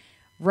ignition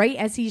right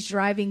as he's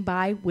driving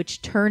by, which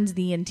turns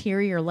the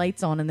interior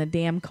lights on in the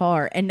damn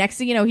car. And next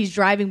thing you know, he's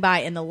driving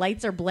by and the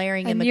lights are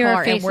blaring in And the your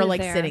car, and face we're is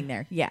like there. sitting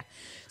there. Yeah.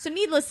 So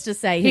needless to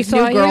say, He his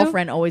saw new you?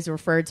 girlfriend always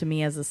referred to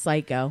me as a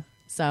psycho.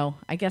 So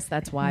I guess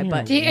that's why. But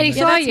And he Yeah,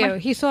 saw that's you. my-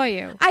 He saw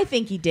you. I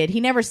think he did. He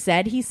never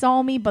said he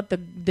saw me, but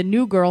the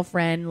new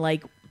girlfriend,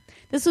 like,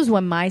 this was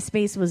when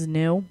MySpace was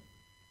new.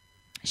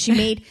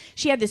 She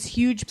had this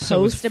huge So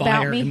it was post about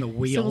fire me. in the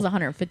wheel. So it was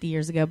 150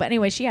 years ago. But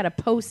anyway, she had a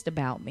post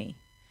about me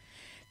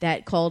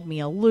that called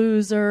me a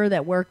loser,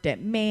 that worked at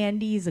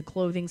Mandy's, a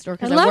clothing store.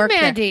 'cause I love worked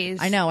there.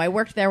 Mandy's. I know. I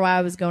worked there while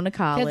I was going to He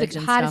college had the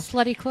and hottest,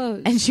 stuff. slutty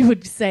clothes. And she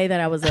would say that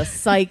I was a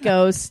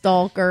psycho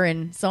stalker,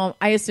 and so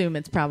I assume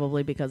it's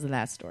probably because of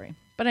that story.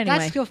 But anyway,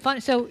 That's still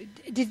fun. So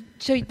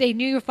they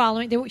knew you were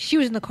following. She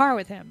was in the car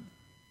with him.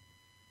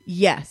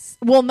 yes.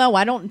 Well, no,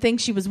 I don't think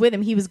she was with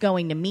him. He was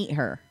going to meet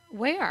her.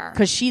 Where?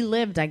 Because she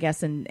lived, I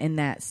guess, in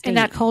that state. In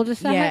that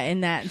cul-de-sac? Yeah,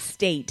 in that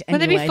state.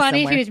 Wouldn't it be anyway, funny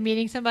if somewhere. he was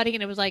meeting somebody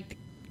and it was like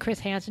Chris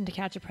Hansen to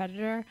Catch a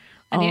Predator,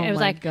 and Oh it was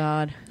my like,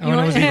 God! Oh, and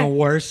it was even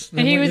worse.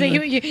 and he than was what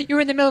like, you- you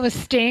were in the middle of a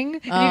sting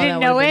and Oh, you that didn't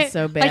know would've been it.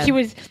 so Like bad.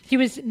 he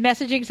was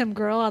messaging some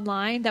girl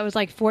online that was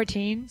like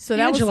 14. So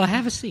that Angela, was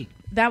have a seat.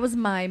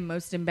 my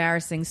most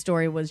embarrassing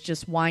story. Was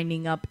just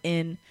winding up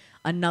in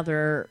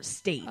another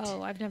state.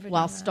 Oh, I've never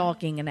while done that.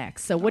 stalking an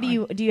ex. So what do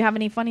you have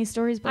any funny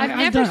stories? Brian? I've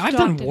never I've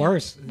done stalked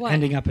worse, it. What?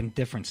 ending up in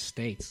different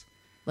states.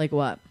 Like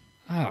what?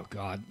 Oh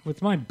God,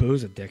 with my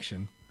booze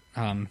addiction.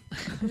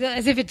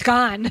 As if it's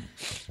gone.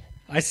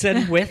 I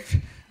said with,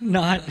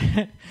 not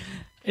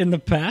in the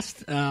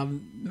past.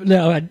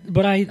 No,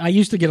 but I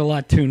used to get a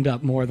lot tuned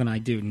up more than I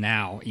do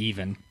now,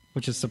 even,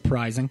 which is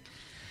surprising.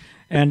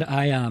 And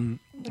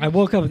I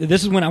woke up.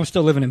 This is when I was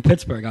still living in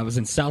Pittsburgh. I was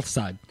in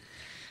Southside,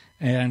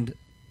 and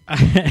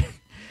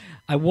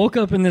I woke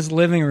up in this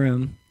living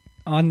room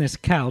on this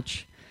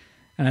couch,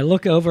 and I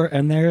look over,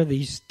 and there are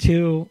these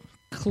two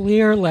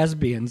clear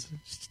lesbians,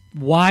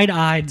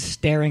 wide-eyed,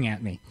 staring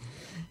at me.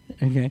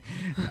 Okay,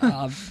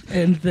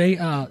 and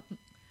they.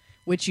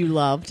 Which you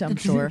loved, I'm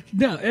sure.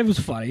 No, it was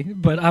funny,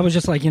 but I was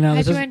just like, How'd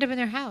this you is. end up in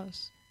their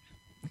house?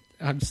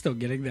 I'm still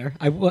getting there.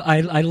 I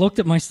looked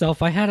at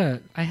myself. I had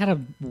a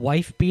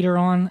wife beater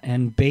on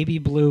and baby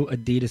blue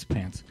Adidas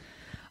pants.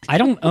 I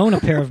don't own a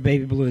pair of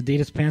baby blue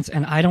Adidas pants,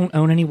 and I don't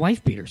own any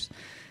wife beaters.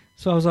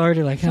 So I was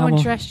already like, Someone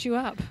well, dressed you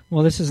up.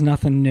 well, this is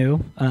nothing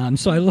new.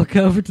 So I look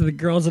over to the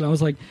girls, and I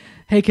was like,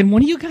 hey, can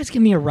one of you guys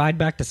give me a ride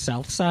back to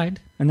Southside?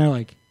 And they're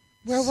like,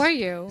 Where were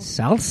you?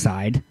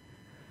 Southside?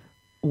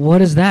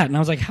 What is that? And I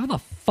was like, how the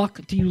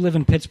fuck do you live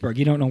in Pittsburgh?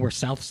 You don't know where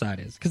Southside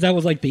is? Because that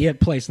was like the it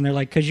place. And they're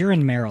like, because you're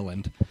in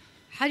Maryland.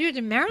 How'd you get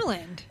to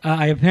Maryland?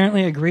 I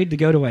apparently agreed to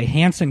go to a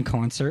Hanson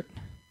concert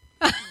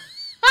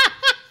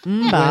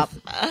Bop.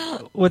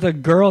 with a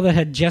girl that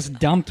had just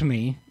dumped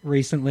me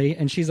recently.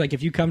 And she's like,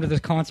 if you come to this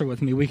concert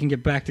with me, we can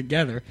get back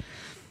together.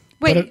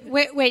 Wait.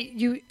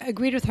 You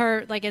agreed with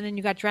her, like, and then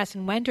you got dressed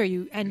and went, or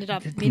you ended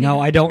up meeting No,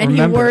 her? I don't And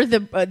remember. you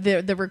wore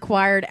the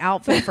required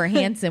outfit for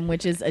Hanson,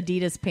 which is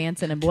Adidas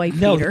pants and a wife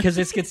No, beater. because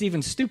this gets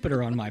even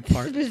stupider on my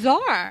part. It's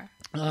bizarre.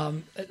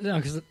 No,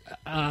 because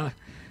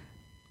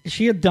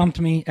she had dumped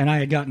me and I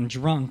had gotten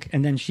drunk,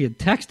 and then she had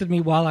texted me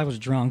while I was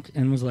drunk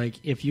and was like,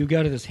 if you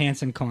go to this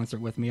Hanson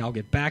concert with me, I'll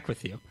get back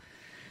with you.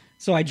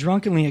 So I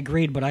drunkenly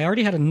agreed, but I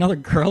already had another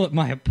girl at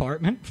my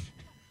apartment,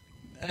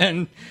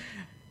 and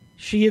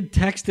she had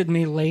texted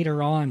me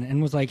later on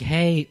and was like,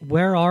 hey,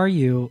 where are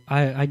you?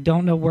 I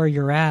don't know where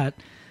you're at,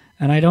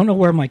 and I don't know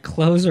where my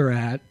clothes are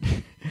at.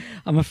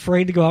 I'm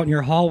afraid to go out in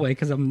your hallway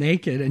because I'm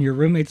naked and your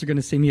roommates are going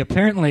to see me.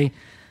 Apparently,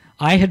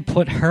 I had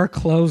put her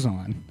clothes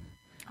on.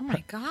 Oh,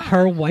 my God.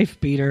 Her wife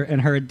beater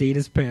and her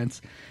Adidas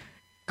pants.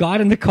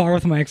 Got in the car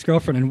with my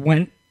ex-girlfriend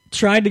and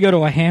tried to go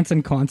to a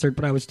Hanson concert,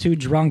 but I was too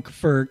drunk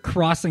for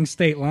crossing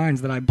state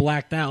lines that I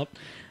blacked out.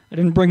 I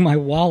didn't bring my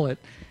wallet.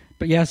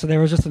 But yeah, so there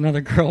was just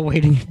another girl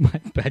waiting in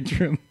my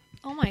bedroom.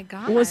 Oh, my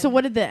God. Well, so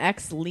what, did the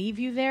ex leave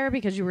you there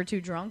because you were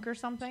too drunk or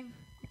something?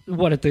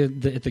 What, at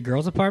the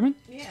girl's apartment?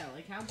 Yeah,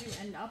 like how'd you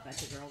end up at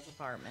the girl's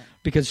apartment?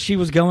 Because she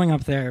was going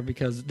up there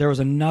because there was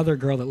another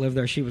girl that lived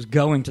there she was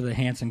going to the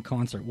Hanson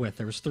concert with.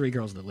 There was 3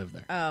 girls that lived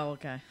there. Oh,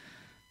 okay.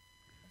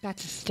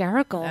 That's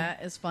hysterical.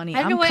 That is funny.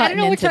 I don't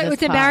know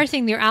what's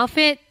embarrassing, your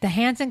outfit, the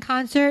Hanson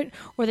concert,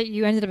 or that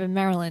you ended up in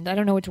Maryland. I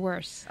don't know what's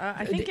worse.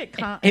 I think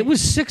it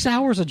was 6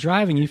 hours of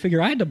driving. You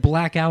figure I had to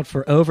black out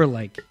for over,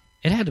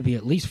 it had to be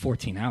at least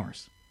 14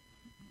 hours.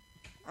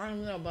 I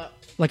don't know, but...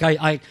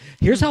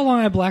 Here's how long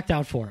I blacked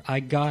out for.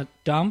 I got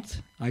dumped.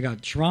 I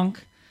got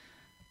drunk.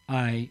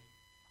 I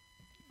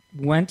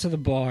went to the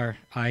bar.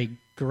 I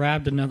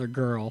grabbed another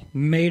girl,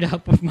 made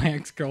up with my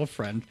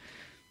ex-girlfriend,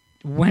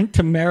 went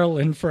to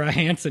Maryland for a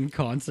Hanson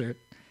concert.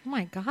 Oh,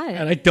 my God.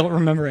 And I don't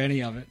remember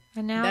any of it.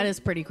 And now, that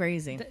is pretty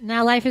crazy.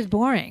 Now life is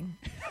boring.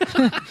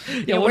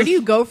 Where do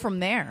you go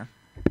from there?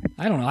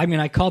 I don't know. I mean,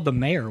 I called the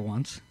mayor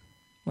once.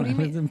 What do you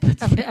mean? In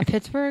Pittsburgh.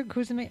 Pittsburgh?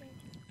 Who's the mayor?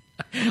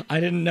 I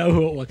didn't know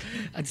who it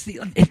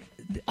was.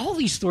 All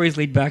these stories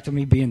lead back to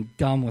me being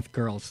dumb with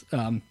girls.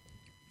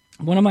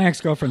 One of my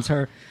ex-girlfriends,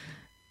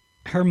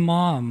 her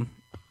mom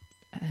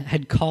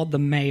had called the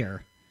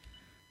mayor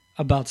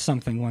about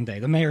something one day.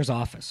 The mayor's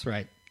office,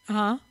 right?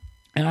 Uh-huh.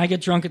 And I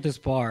get drunk at this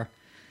bar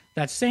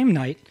that same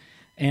night,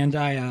 and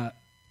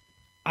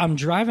I'm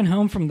driving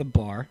home from the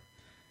bar,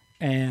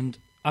 and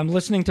I'm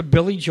listening to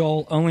Billy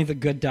Joel, Only the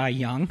Good Die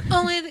Young.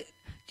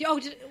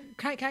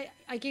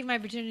 I gave my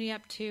virginity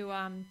up to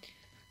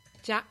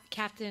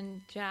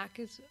Captain Jack.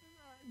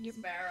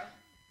 Sparrow.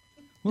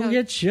 We'll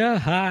get you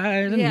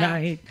high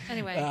tonight. Yeah.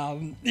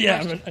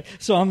 Anyway.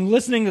 So I'm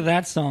listening to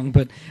that song,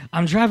 but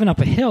I'm driving up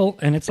a hill,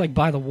 and it's like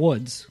by the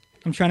woods.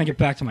 I'm trying to get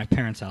back to my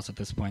parents' house at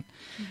this point.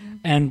 Mm-hmm.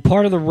 And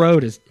part of the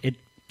road it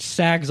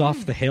sags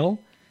off the hill,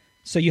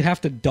 so you have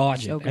to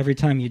dodge it every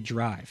time you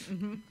drive.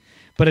 Mm-hmm.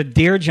 But a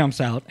deer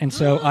jumps out, and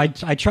so I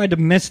tried to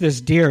miss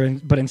this deer,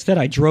 but instead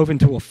I drove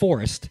into a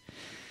forest.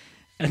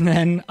 And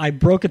then I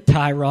broke a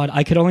tie rod.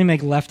 I could only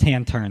make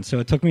left-hand turns, so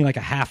it took me like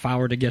a half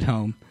hour to get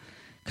home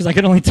because I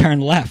could only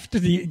turn left.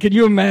 Can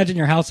you imagine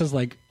your house is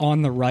like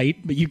on the right,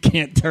 but you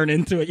can't turn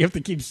into it? You have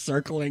to keep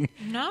circling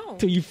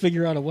till you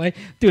figure out a way.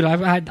 Dude,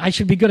 I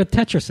should be good at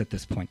Tetris at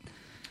this point,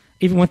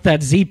 even with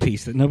that Z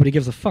piece that nobody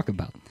gives a fuck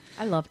about.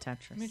 I love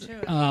Tetris. Me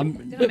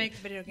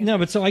too. No,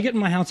 but so I get in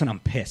my house and I'm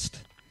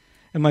pissed.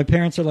 And my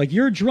parents are like,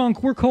 "You're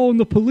drunk. We're calling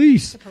the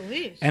police." The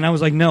police? And I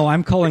was like, "No,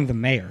 I'm calling the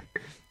mayor."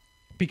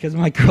 Because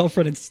my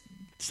girlfriend had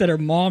said her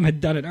mom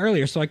had done it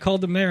earlier. So I called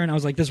the mayor and I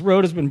was like, "This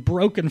road has been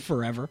broken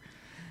forever.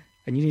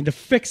 And you need to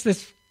fix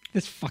this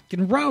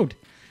fucking road."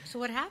 So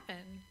what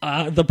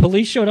happened? The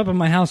police showed up at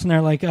my house and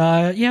they're like,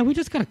 "Yeah, we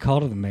just got a call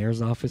to the mayor's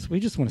office.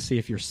 We just want to see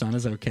if your son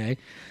is okay."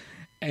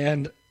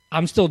 And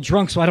I'm still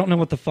drunk, so I don't know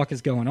what the fuck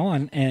is going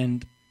on.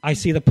 And I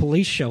see the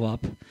police show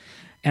up.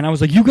 And I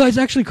was like, "You guys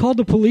actually called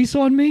the police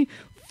on me?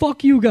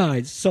 Fuck you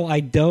guys." So I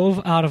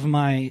dove out of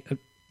my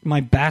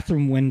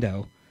bathroom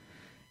window,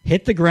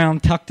 hit the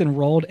ground, tucked and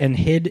rolled, and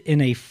hid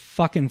in a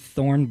fucking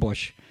thorn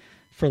bush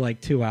for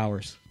like 2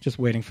 hours, just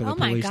waiting for the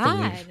police to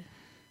leave.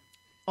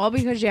 All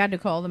because you had to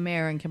call the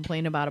mayor and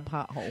complain about a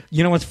pothole.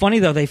 You know what's funny,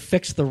 though? They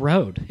fixed the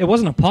road. It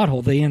wasn't a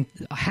pothole.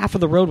 Half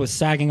of the road was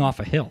sagging off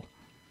a hill.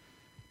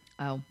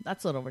 Oh,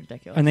 that's a little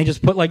ridiculous. And they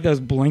just put like those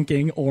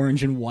blinking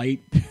orange and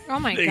white things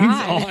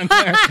God. on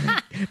there.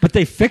 But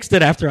they fixed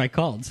it after I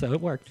called, so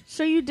it worked.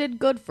 So you did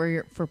good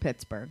for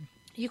Pittsburgh.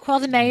 You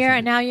called the mayor,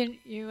 and now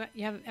you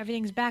have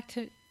everything's back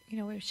to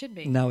where it should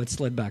be. No, it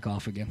slid back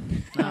off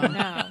again. Oh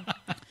no.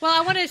 Well,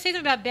 I wanted to say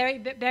something about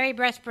Berry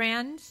Breast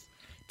Brands.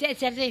 It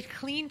says a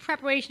clean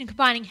preparation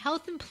combining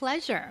health and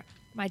pleasure.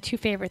 My 2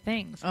 favorite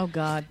things. Oh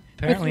God.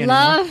 Apparently, with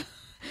love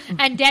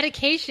and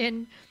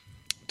dedication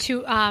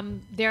to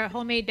their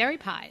homemade berry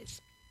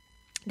pies.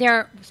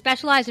 They're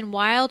specialized in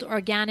wild,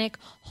 organic,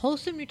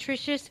 wholesome,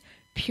 nutritious,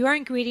 pure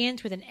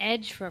ingredients with an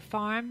edge for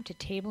farm to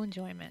table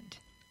enjoyment.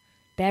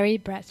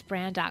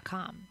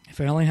 BerryBreastBrand.com.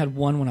 If I only had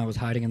one when I was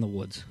hiding in the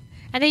woods.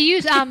 And they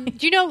use,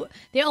 do you know,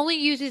 they only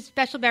use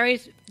special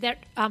berries that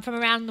from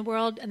around the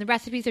world, and the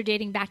recipes are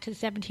dating back to the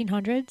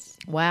 1700s.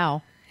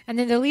 Wow. And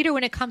then the leader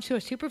when it comes to a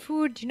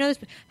superfood, do you know this?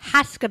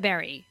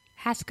 Haskaberry.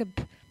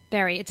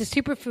 Haskaberry. It's a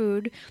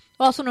superfood,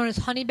 also known as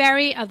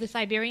honeyberry of the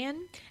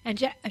Siberian,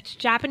 and it's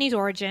Japanese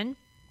origin.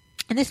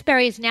 And this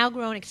berry is now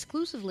grown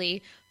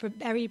exclusively for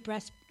Berry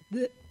Best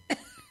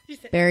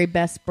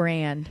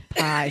Brand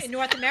pies. In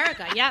North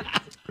America, yeah.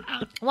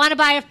 Want to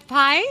buy a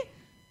pie?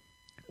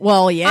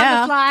 Well, yeah.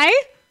 On the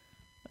fly?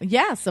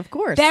 Yes, of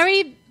course.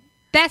 Berry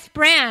Best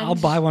Brand. I'll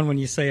buy one when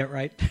you say it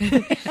right.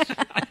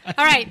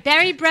 All right,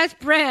 Berry Best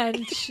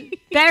Brand.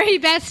 Berry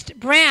Best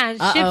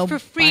Brand ships for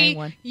free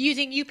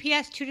using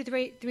UPS 2 to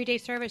 3 day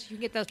service. You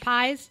can get those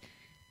pies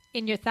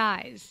in your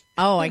thighs.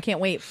 Oh, I can't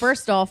wait.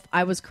 First off,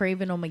 I was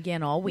craving them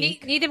again all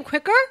week. Need them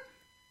quicker?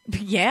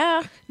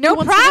 Yeah. No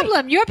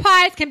problem. Your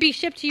pies can be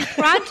shipped to you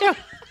pronto.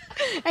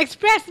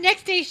 Express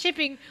next day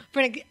shipping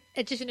for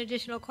just an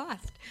additional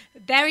cost.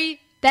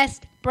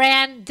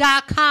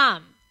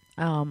 BerryBestBrand.com.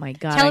 Oh, my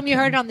God. Tell them you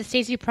heard it on the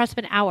Stacey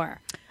Prussman Hour.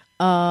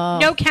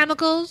 No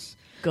chemicals.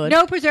 Good.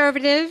 No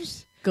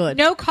preservatives. Good.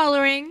 No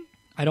coloring.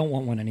 I don't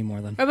want one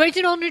anymore then.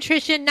 Original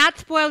nutrition, not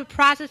spoiled with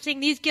processing.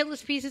 These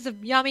guiltless pieces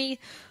of yummy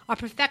are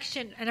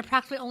perfection and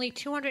approximately only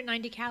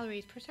 290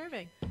 calories per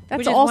serving.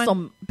 That's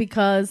awesome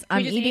because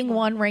I'm eating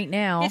one right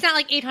now. It's not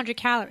like 800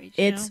 calories.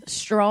 It's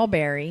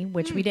strawberry,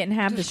 which we didn't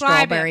have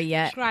Describe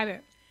yet. Describe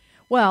it.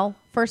 Well,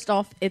 first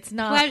off, it's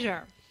not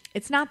Pleasure.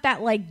 It's not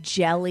that like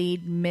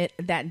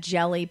that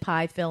jelly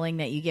pie filling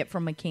that you get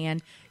from a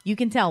can. You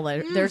can tell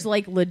there's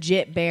like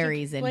legit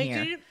berries in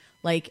here.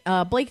 Like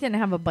Blake didn't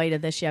have a bite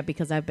of this yet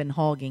because I've been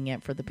hogging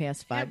it for the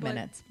past 5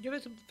 minutes.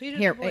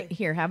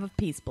 Here, have a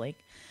piece, Blake.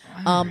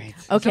 All right.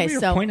 Okay, Is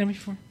that what you're pointing at me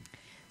for?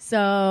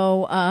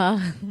 So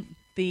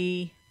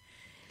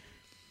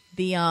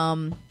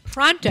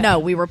Pronto. No,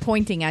 we were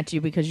pointing at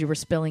you because you were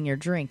spilling your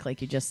drink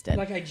like you just did.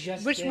 Like I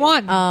just Which did.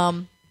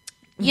 one?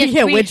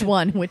 Yeah, which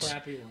one?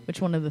 Crappy one.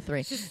 Which one of the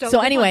three? So So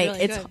anyway,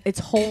 really it's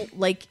whole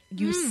like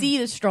you see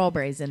the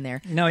strawberries in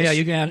there. No, yeah,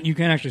 you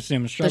can actually see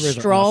them. The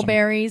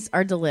strawberries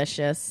are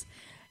delicious.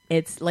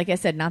 It's like I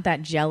said, not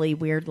that jelly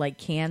weird like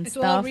canned It's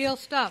stuff. all real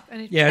stuff.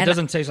 And Yeah, it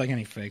doesn't taste like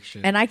any fake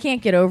shit. And I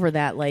can't get over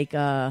that like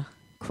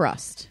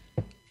crust.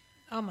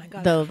 Oh my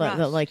God.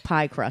 The like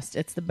pie crust.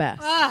 It's the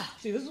best.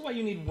 See, this is why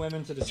you need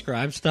women to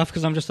describe stuff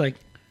because I'm just like,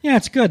 yeah,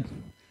 it's good.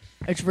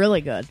 It's really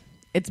good.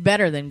 It's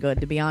better than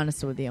good, to be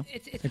honest with you.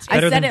 It's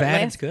better than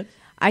bad. It's good.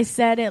 I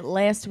said it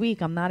last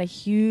week. I'm not a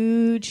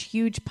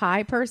huge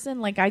pie person.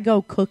 Like I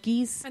go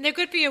cookies and they're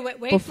good for your weight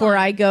before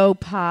I go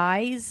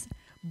pies.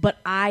 But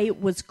I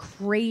was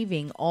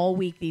craving all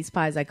week these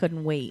pies. I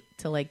couldn't wait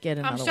to like get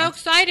another one. I'm so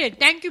excited.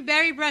 Thank you,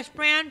 Berry Best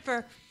Brand,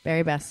 for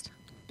Very best.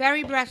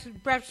 Berry Best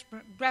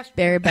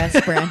Very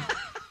best brand.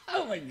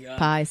 Oh my God.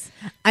 Pies.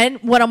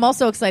 And what I'm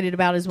also excited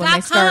about is when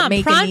they start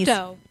making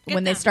pronto.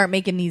 they start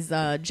making these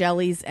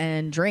jellies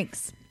and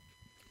drinks.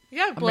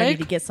 Yeah, I'm ready Blake.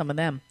 to get some of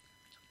them.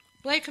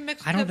 Blake can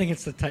mix. I don't think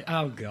it's the type.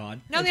 Oh God.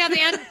 No, the other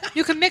end.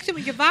 You can mix it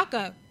with your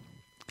vodka.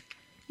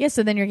 Yeah,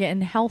 so then you're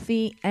getting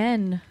healthy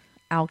and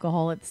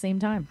alcohol at the same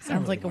time.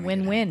 Sounds like a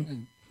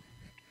win-win.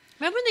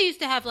 Remember when they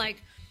used to have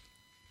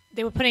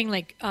they were putting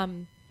like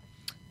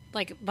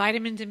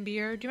vitamins in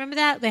beer? Do you remember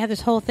that? They had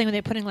this whole thing where they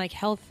were putting like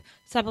health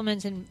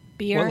supplements in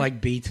beer. What,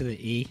 like B to the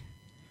E?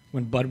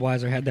 When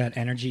Budweiser had that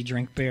energy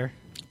drink beer?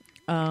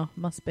 Oh,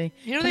 must be.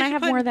 You know, Can I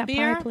have more of that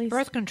beer? pie, please?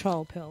 Birth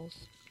control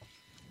pills.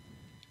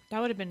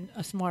 That would have been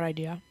a smart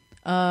idea.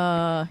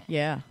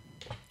 Yeah.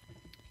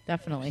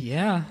 Definitely.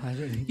 Yeah.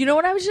 You know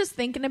what I was just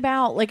thinking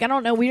about? Like, I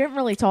don't know. We didn't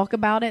really talk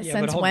about it since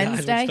but all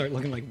Wednesday. guys would start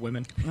looking like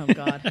women. Oh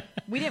God,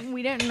 we didn't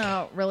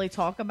really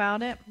talk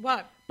about it.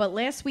 What? But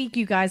last week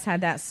you guys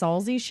had that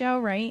Salsy show,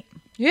 right?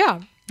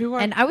 Yeah. We were.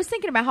 And I was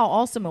thinking about how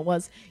awesome it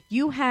was.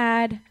 You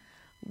had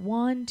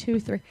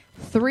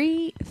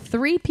three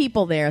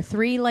people there,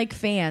 three like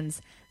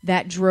fans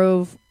that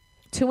drove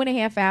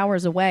 2.5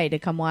 hours away to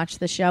come watch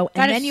the show,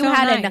 and then you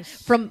had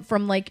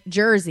from like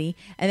Jersey,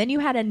 and then you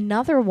had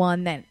another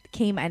one that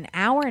came an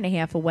hour and a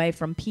half away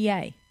from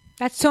PA.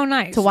 That's so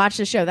nice to watch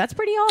the show. That's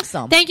pretty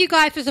awesome. Thank you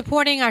guys for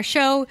supporting our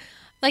show.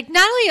 Like,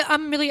 not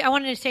only I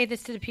wanted to say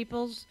this to the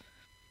peoples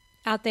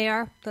out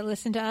there that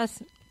listen to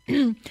us.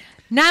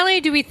 Not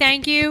only do we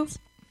thank you,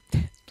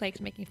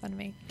 Blake's making fun of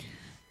me.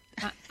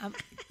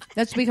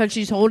 That's because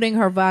she's holding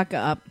her vodka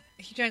up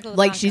He drank a little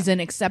like vodka. she's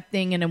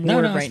accepting an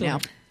award right now.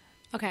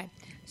 Okay.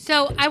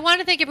 So I want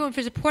to thank everyone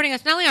for supporting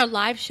us, not only our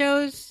live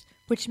shows,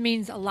 which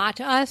means a lot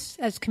to us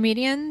as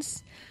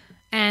comedians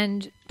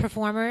and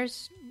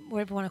performers,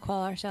 whatever we want to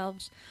call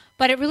ourselves,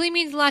 but it really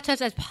means a lot to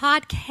us as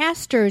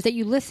podcasters that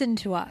you listen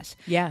to us.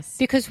 Yes.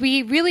 Because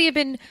we really have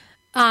been,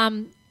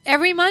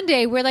 every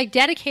Monday, we're like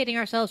dedicating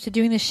ourselves to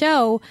doing the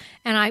show,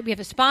 and we have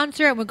a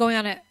sponsor, and we're going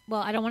on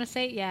I don't want to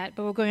say it yet,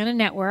 but we're going on a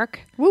network.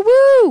 Woo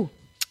woo!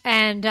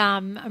 And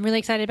I'm really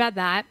excited about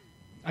that.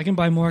 I can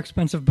buy more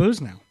expensive booze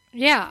now.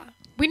 Yeah.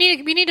 We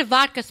need a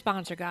vodka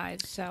sponsor,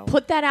 guys. So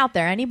put that out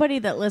there. Anybody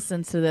that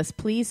listens to this,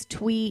 please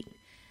tweet,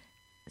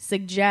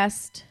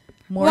 suggest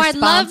more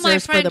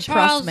sponsors for the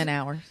Prussman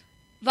hours.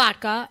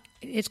 Vodka.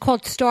 It's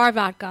called Star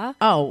Vodka.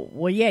 Oh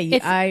well, yeah.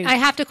 I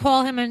have to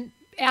call him and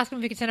ask him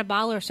if he can send a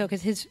bottle or so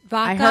because his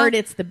vodka. I heard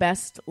it's the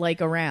best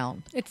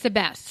around. It's the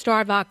best.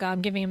 Star Vodka.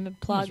 I'm giving him a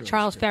plug. Really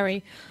Charles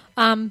Ferry.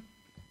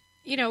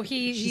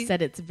 She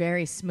said it's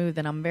very smooth,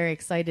 and I'm very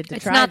excited to try that.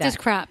 It's not that. this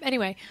crap.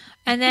 Anyway,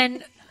 and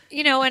then.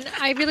 And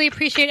I really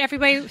appreciate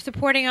everybody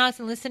supporting us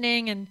and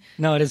listening and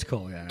no, it is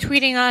cool. Yeah,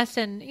 tweeting us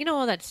and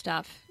all that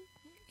stuff.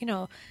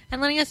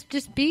 and letting us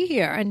just be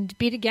here and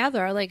be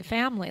together like a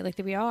family, like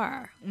that we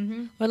are,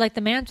 or like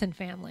the Manson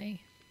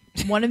family.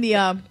 One of the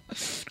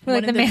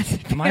Manson.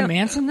 Am I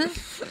Manson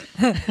this?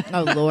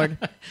 oh Lord,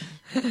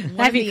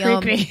 That'd be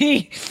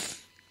creepy.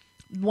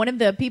 one of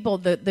the people,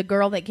 the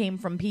girl that came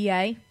from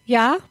PA.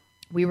 Yeah,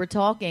 we were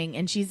talking,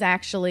 and she's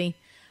actually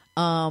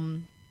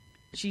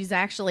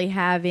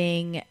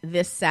having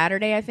this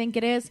Saturday, I think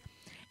it is,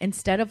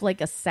 instead of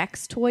like a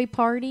sex toy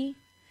party,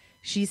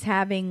 she's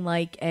having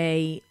like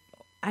I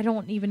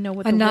don't even know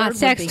what the not word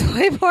sex would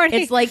be. toy party.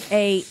 It's like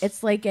a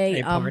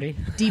party?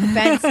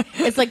 defense.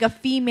 It's like a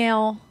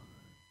female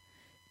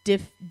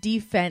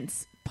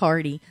defense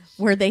party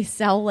where they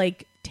sell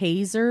like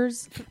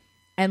tasers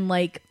and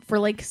like for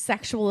like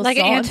sexual assault.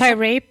 Like an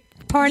anti-rape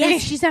party.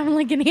 Yes, she's having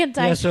like an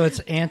anti. Yeah, so it's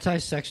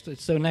anti-sex.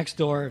 So next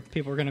door,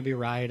 people are going to be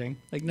rioting.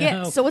 Like, no.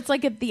 Yeah, so it's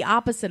like the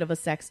opposite of a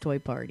sex toy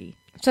party.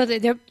 So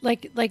they're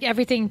like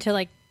everything to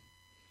like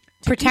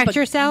protect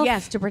yourself.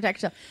 Yes, to protect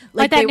yourself.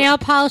 Like that nail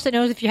polish that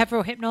knows if you have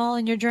rohypnol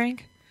in your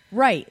drink.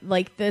 Right,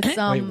 like this.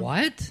 Wait,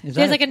 what?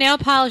 There's like a nail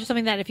polish or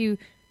something that if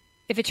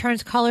it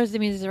turns colors, it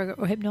means there's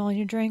rohypnol in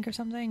your drink or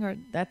something. Or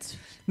that's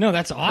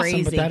awesome,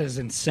 crazy. but that is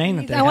insane.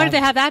 That they I wonder if they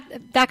have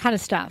that kind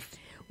of stuff.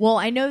 Well,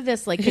 I know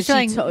this. Like, is she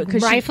selling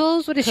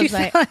rifles? What is she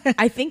selling?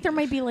 I think there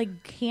might be like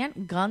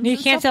guns. You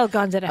can't sell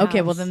guns at a house.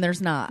 Okay, well then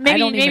there's not. Maybe I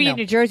don't even know. in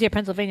New Jersey or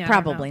Pennsylvania.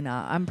 Probably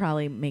not. I'm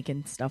probably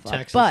making stuff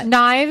Texas. up. But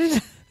knives.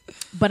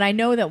 But I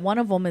know that one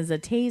of them is a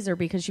taser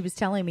because she was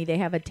telling me they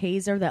have a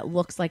taser that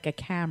looks like a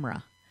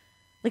camera.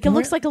 Like, it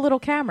looks like a little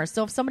camera.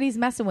 So if somebody's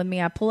messing with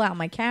me, I pull out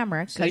my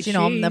camera because,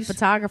 I'm the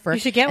photographer. You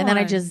should get and one.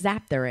 then I just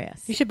zap their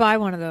ass. You should buy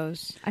one of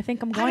those. I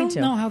think I'm I going don't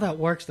to. know how that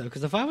works, though,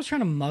 because if I was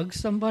trying to mug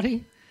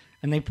somebody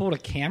and they pulled a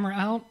camera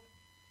out,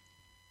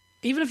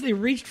 even if they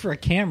reached for a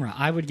camera,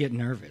 I would get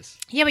nervous.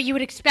 Yeah, but you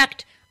would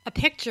expect a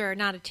picture,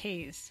 not a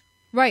tase.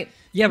 Right.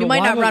 Yeah, you but might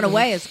why not would- run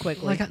away as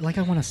quickly. Like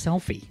I want a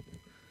selfie.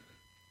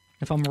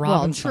 If I'm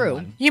robbing true.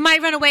 someone. You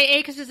might run away,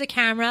 because there's a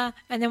camera,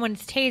 and then when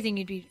it's tasing,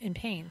 you'd be in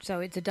pain. So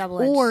it's a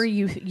double-edged. Or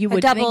you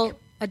would think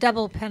a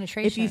double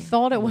penetration. if you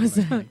thought it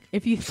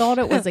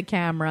was a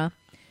camera,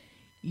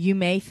 you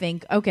may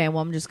think, okay,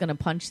 well, I'm just going to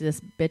punch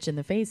this bitch in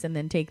the face and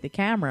then take the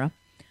camera.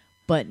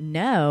 But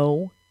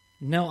no,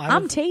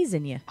 I'm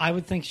tasing you. I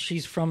would think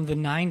she's from the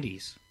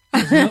 90s.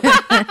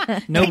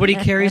 Nobody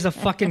carries a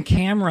fucking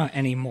camera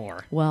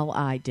anymore. Well,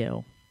 I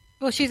do.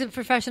 Well, she's a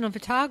professional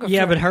photographer.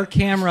 Yeah, but her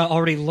camera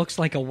already looks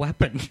like a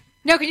weapon.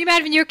 No, can you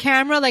imagine your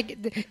camera?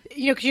 Like, because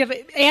you have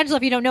Angela,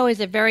 if you don't know,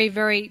 is a very,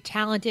 very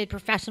talented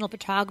professional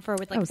photographer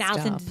with like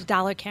thousands of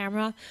dollar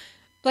camera.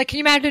 Like, can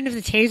you imagine if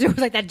the taser was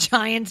like that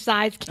giant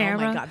size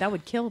camera? Oh my god, that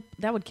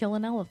would kill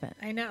an elephant.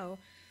 I know,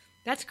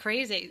 that's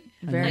crazy.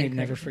 Very I'd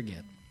never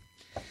forget.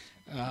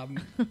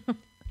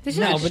 This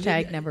No, is but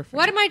Hashtag never forget.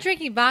 what am I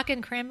drinking? Vodka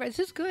and cranberry. This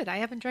is good. I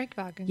haven't drank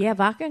vodka. Yeah,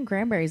 vodka and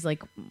cranberry is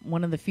like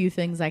one of the few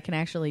things I can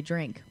actually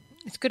drink.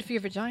 It's good for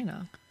your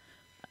vagina.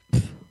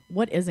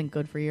 What isn't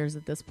good for yours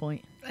at this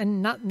point?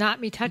 And not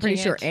me touching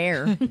Pretty it. sure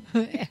air.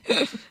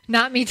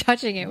 Not me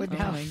touching it would Oh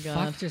help. my What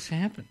god. just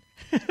happened?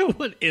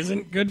 What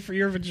isn't good for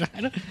your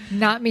vagina?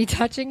 Not me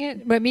touching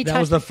it, but me That touching.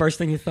 was the first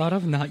thing you thought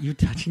of, not you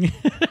touching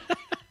it.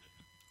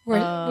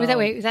 Was that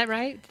wait? Is that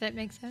right? Does that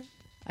make sense?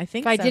 I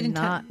think If I didn't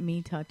not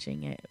me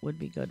touching it would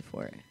be good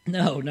for it.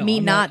 No. Me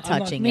I'm not I'm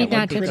touching it I'm would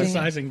not be good.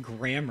 criticizing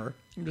grammar.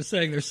 I'm just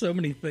saying there's so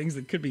many things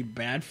that could be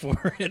bad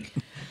for it.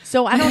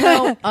 So I don't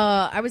know.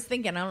 I was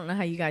thinking, I don't know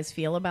how you guys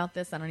feel about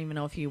this. I don't even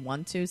know if you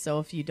want to. So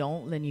if you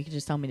don't, then you can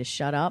just tell me to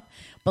shut up.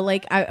 But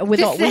like,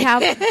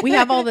 we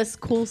have all this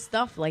cool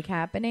stuff like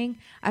happening.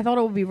 I thought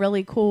it would be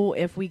really cool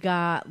if we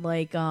got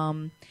like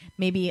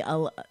maybe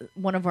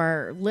one of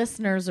our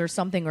listeners or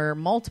something, or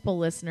multiple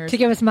listeners To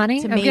give us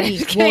money? to I'm maybe.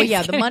 kidding. Well,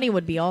 yeah, the money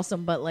would be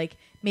awesome, but like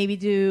maybe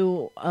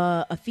do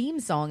a theme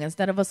song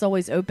instead of us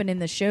always opening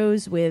the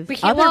shows with We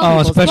can't- other well-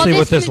 people's especially Well,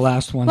 with this is-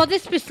 last one. Well,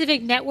 this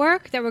specific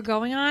network that we're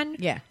going on,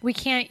 Yeah. we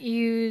can't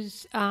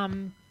use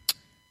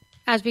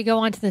as we go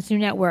on to this new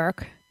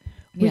network.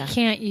 We Yeah.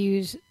 can't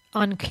use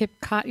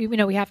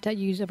we have to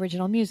use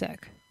original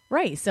music.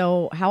 Right.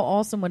 So how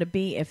awesome would it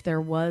be if there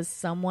was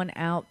someone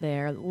out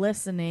there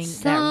listening that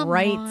Someone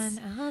writes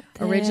out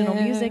original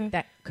there. music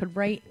that could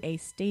write a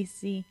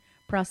Stacey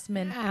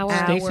Prussman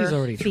Our- Stacey's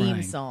already theme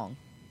trying. song?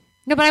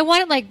 No, but I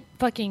want it like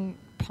fucking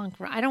punk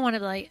rock. I don't want it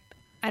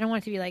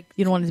to be like.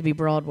 You don't want it to be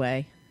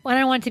Broadway. Well, I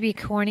don't want it to be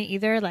corny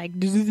either, like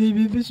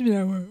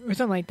or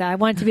something like that. I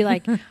want it to be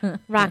like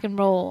rock and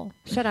roll.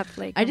 Shut up,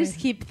 Blake. I just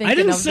keep thinking I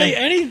didn't of say the,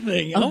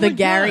 anything. of Oh the my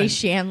Gary God.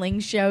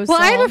 Shandling show Well,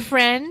 song. I have a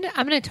friend.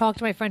 I'm going to talk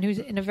to my friend who's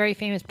in a very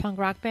famous punk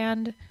rock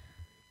band.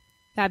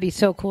 That'd be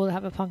so cool to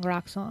have a punk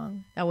rock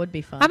song. That would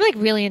be fun. I'm like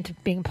really into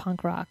being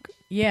punk rock.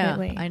 yeah,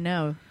 lately. I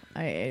know.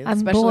 I'm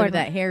Especially bored. with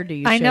that hairdo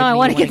you I showed know. I me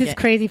want you to get wanna this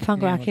crazy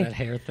punk Yeah, rock. with that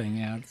hair thing,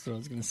 yeah, that's what I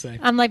was going to say.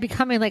 I'm like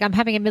becoming like I'm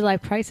having a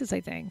midlife crisis.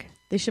 I think.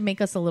 They should make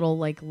us a little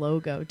like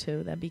logo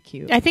too. That'd be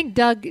cute. I think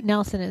Doug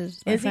Nelson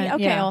is. my Is he? friend.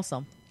 Okay, Yeah.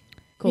 awesome.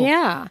 Cool.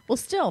 Yeah. Well,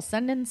 still,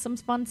 send in some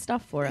fun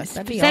stuff for us.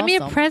 That'd be Send me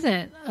a awesome.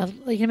 present.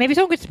 Maybe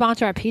someone could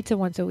sponsor our pizza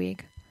once a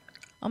week.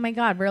 Oh my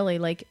God, really?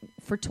 Like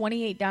for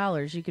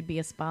 $28, you could be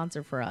a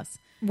sponsor for us.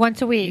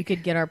 Once a week. You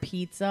could get our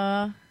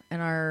pizza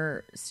and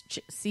our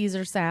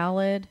Caesar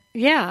salad.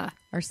 Yeah.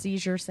 Our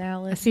seizure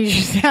salad. A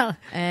seizure salad.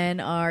 And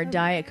our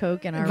Diet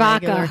Coke and our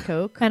Vodka. regular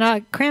Coke.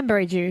 And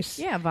cranberry juice.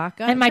 Yeah,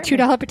 vodka. And my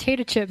 $2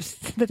 potato chips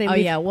that they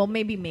leave. yeah. Well,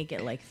 maybe make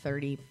it like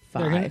 $35.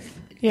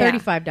 Yeah.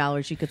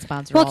 $35 you could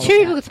sponsor Well, all two of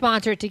people that. could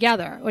sponsor it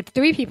together. With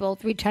 3 people,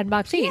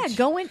 $10 each. Yeah,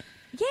 go in.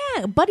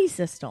 Yeah, buddy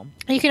system.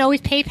 And you can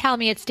always PayPal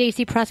me at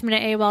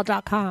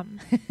StaceyPrussman@AOL.com.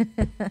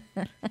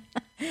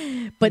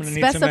 But I'm gonna need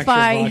some extra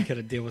specify vodka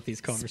to deal with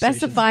these conversations.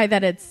 specify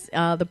that it's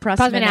the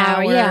Prussman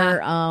hour.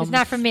 Yeah. It's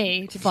not for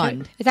me.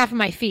 Fund. It's not for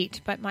my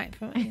feet, but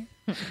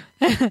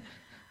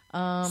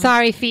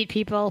sorry, feet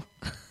people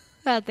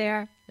out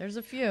there. There's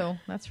a few,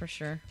 that's for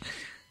sure.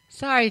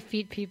 Sorry,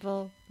 feet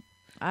people.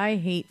 I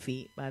hate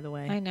feet, by the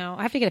way. I know.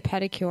 I have to get a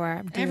pedicure.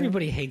 I'm due.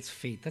 Everybody hates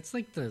feet. That's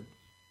like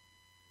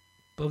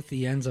both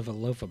the ends of a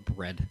loaf of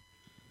bread.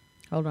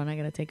 Hold on, I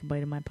gotta take a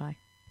bite of my pie.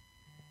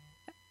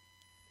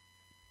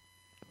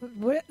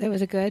 That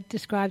was a good.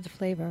 Describe the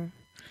flavor,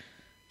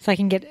 so I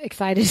can get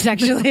excited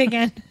sexually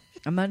again.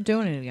 I'm not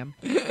doing it again.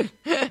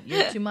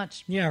 You're too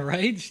much. Yeah,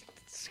 right? She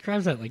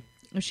describes that like...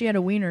 If she had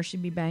a wiener,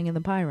 she'd be banging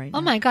the pie right now.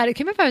 Oh my God! It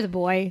came if I was a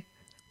boy.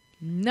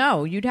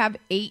 No, you'd have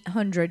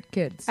 800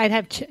 kids. I'd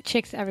have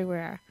chicks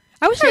everywhere.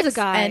 I wish I was a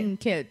guy. And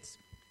kids.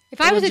 If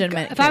I was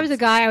Illegitimate I was a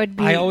guy, I would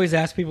be. I always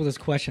ask people this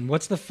question.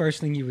 What's the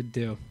first thing you would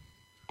do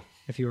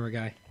if you were a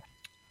guy?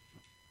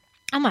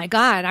 Oh my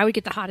God! I would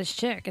get the hottest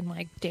chick and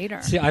like date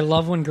her. See, I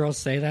love when girls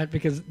say that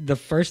because the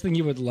first thing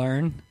you would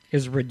learn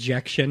is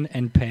rejection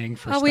and paying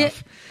for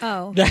stuff.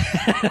 No, That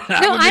would be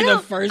I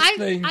don't. the first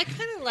thing. I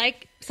kind of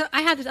like. So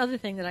I have this other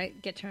thing that I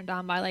get turned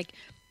on by, like,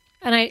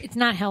 and it's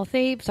not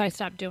healthy, so I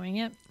stopped doing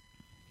it.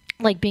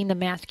 Like being the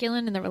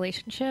masculine in the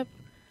relationship,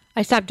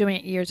 I stopped doing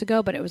it years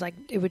ago, but it was like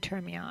it would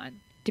turn me on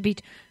to be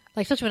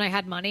like, especially when I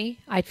had money,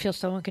 I'd feel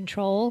so in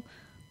control.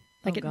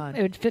 Like it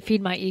would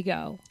feed my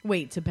ego.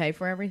 Wait, to pay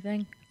for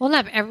everything? Well,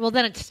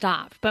 then it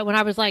stopped. But when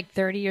I was like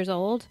 30 years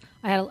old,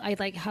 I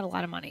had a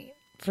lot of money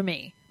for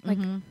me. Like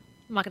I'm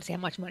not gonna say how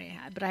much money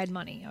I had, but I had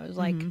money. I was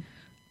like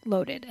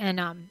loaded, and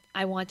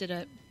I wanted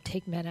to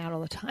take men out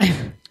all the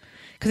time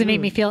because it made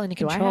me feel in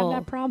control. Do I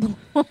have that problem?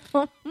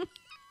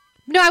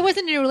 No, I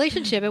wasn't in a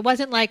relationship. It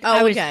wasn't like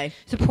I was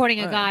supporting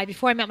a guy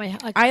before I met my.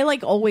 Like, I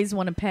always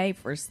want to pay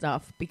for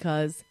stuff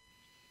because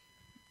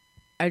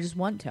I just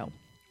want to.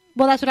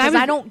 Well, that's what I was.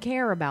 I don't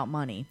care about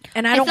money,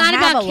 and I it's don't not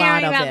have about a lot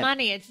caring of about it.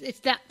 money. It's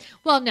that.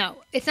 Well, no,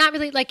 it's not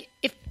really like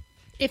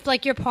if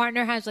like your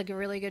partner has like a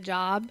really good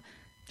job.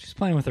 She's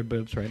playing with her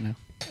boobs right now.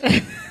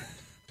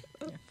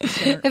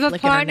 If a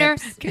partner,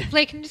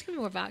 Blake, can you just give me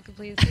more vodka,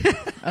 please?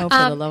 Oh,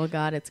 for the love of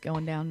God, it's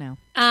going down now.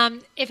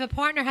 If a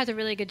partner has a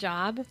really good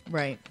job,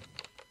 Right.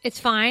 it's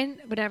fine,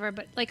 whatever.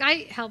 But like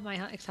I helped my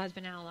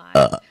ex-husband out a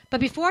lot. But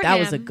before That him,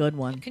 was a good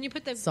one. Can you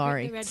put the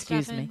Sorry, the red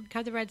excuse stuff me. in? Can I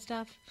have the red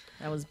stuff?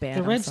 That was bad.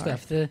 The I'm red sorry.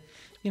 stuff.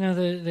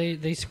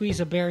 They squeeze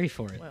a berry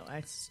for it. Well,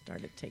 I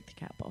started to take the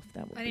cap off.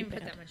 That would I be didn't put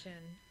bad. that much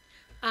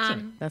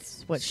in.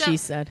 That's what So- she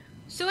said.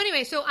 So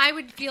anyway, so I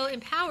would feel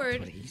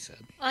empowered. That's what he said.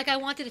 Like I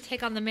wanted to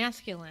take on the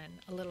masculine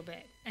a little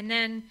bit, and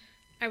then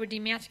I would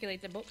demasculate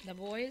the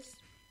boys.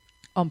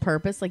 On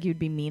purpose, like you'd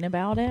be mean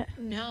about it?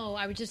 No,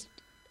 I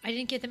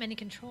didn't give them any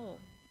control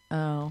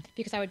Oh.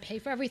 because I would pay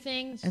for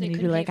everything. So And they you'd be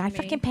couldn't like, pay I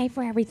for me. freaking pay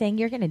for everything.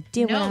 You're going to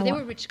do what I No, they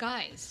want. were rich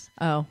guys.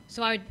 Oh.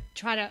 So I would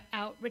try to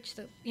outrich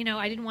the.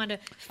 I didn't want to.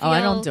 Feel, Oh,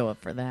 I don't do it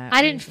for that.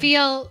 I didn't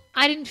feel.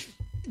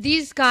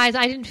 These guys.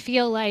 I didn't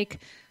feel like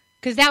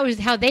because that was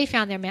how they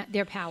found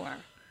their power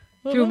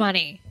through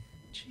money.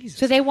 Jesus.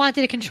 So they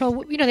wanted to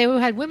control. They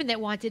had women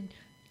that wanted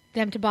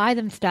them to buy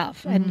them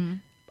stuff,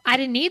 and I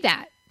didn't need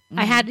that.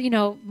 I had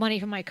money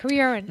from my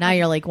career, and Now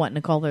you're like wanting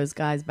to call those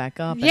guys back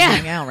up and Yeah.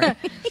 hang out, right?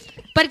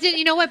 But it didn't.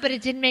 You know what? But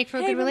it didn't make for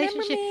a Hey, good remember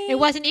relationship. me? It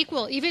wasn't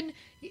equal. Even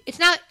it's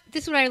not.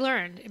 This is what I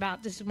learned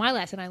about. This is my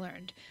lesson I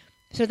learned.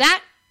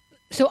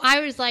 So I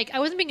was like, I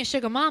wasn't being a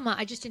sugar mama.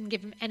 I just didn't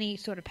give them any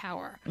sort of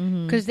power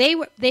because they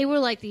were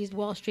like these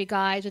Wall Street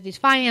guys or these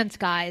finance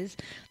guys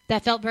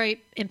that felt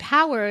very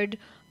empowered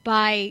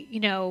by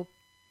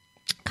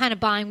kind of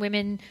buying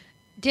women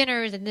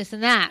dinners and this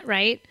and that,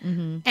 right?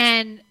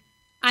 And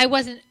I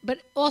wasn't, but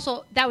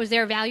also that was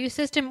their value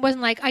system. It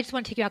wasn't like I just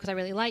want to take you out because I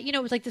really like,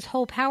 it was like this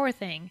whole power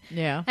thing.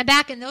 Yeah. And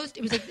back in those,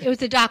 it was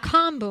the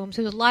 .com boom,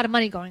 so there was a lot of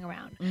money going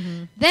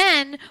around.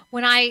 Then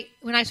when I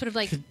sort of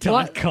like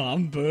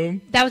 .com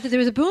boom. there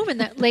was a boom in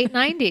the late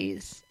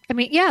 '90s. I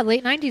mean, yeah,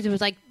 late '90s.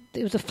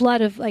 It was a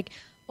flood of like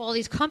all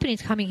these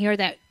companies coming here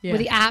that were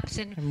the apps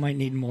and I might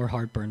need more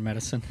heartburn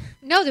medicine.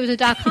 no, there was a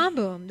 .com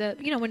boom.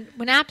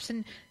 When apps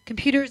and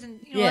computers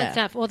and all that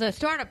stuff, all the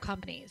startup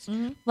companies,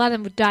 a lot of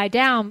them would die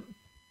down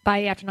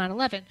by after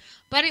 9/11.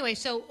 But anyway,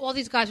 so all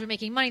these guys were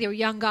making money. They were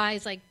young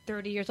guys, like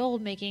 30 years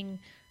old, making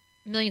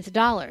millions of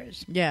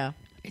dollars. Yeah.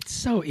 It's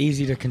so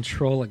easy to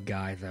control a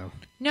guy, though.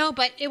 No,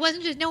 but it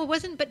wasn't just no. It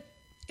wasn't. But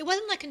it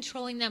wasn't like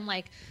controlling them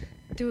like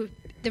through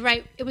the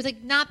right. It was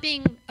like not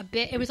being a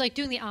bit. It was like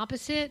doing the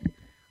opposite,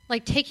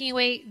 like taking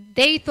away.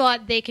 They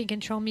thought they could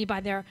control me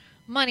by their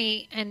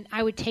money, and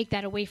I would take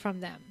that away from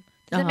them.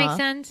 Does that make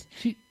sense?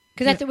 She-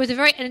 Because it was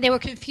and they were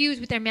confused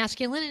with their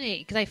masculinity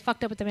because I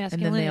fucked up with their And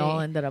masculinity. then they all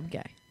ended up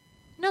gay.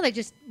 No,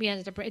 we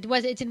ended up. It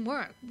didn't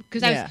work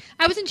because Yeah.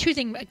 I wasn't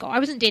choosing. Like, I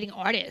wasn't dating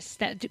artists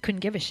that couldn't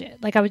give a shit.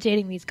 Like I was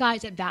dating these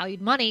guys that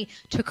valued money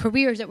to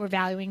careers that were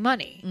valuing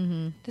money.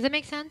 Mm-hmm. Does that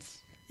make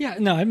sense? Yeah,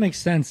 no, it makes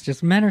sense.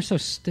 Just men are so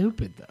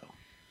stupid, though.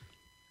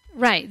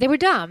 Right, they were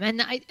dumb,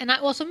 and I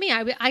also me.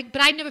 But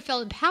I never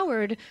felt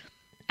empowered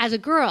as a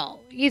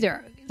girl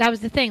either. That was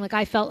the thing. Like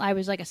I felt I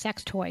was like a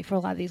sex toy for a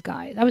lot of these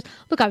guys. I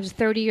was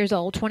 30 years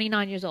old,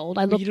 29 years old.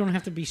 You don't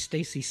have to be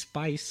Stacey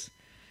Spice.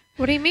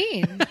 What do you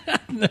mean?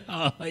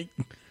 No,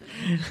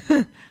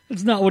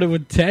 that's not what it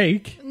would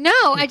take. No,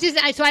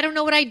 so I don't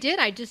know what I did.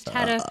 I just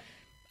had a.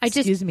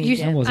 Excuse me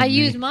again. That wasn't I me.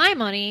 used my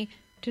money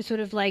to sort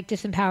of like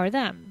disempower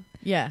them.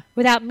 Yeah.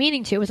 Without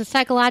meaning to. It was a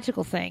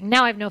psychological thing.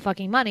 Now I have no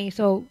fucking money,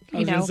 so, I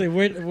was going to say,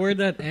 where'd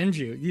that end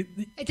you?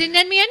 It didn't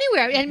end me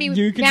anywhere. It ended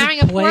me You could marrying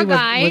just a play poor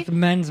guy. with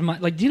men's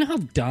mind. Like, do you know how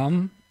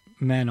dumb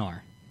men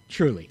are?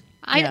 Truly.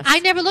 Yes. I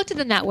never looked at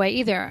them that way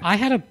either. I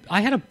had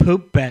a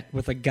poop bet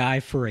with a guy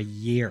for a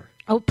year.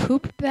 Oh,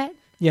 poop bet?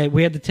 Yeah,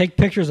 we had to take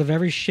pictures of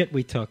every shit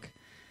we took,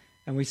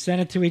 and we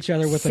sent it to each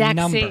other with a Sexy.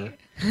 number.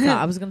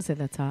 I was going to say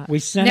that's hot. We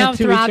sent Now it I'm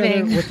to throbbing. each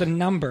other with a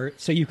number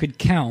so you could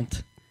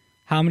count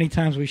how many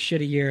times we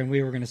shit a year, and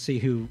we were going to see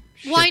who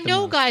shit Well, I the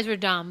know most. guys were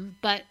dumb,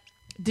 but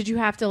Did you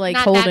have to like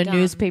Not hold that a dumb.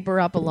 newspaper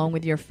up along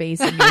with your face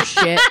and your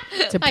shit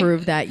to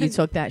prove that you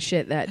took that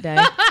shit that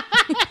day?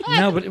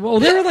 No, but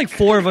there were like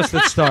four of us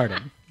that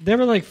started. But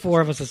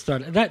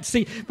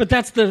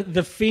that's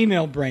the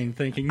female brain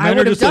thinking. I Men are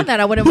would have just done like, that.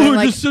 I would have been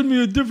like, just send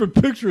me a different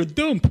picture of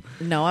dump.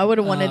 no, I would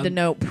have wanted to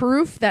know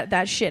proof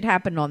that shit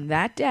happened on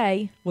that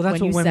day Well, that's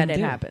when you what women said it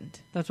do. happened.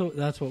 That's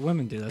what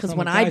women do. That's 'Cause not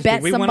when what I guys bet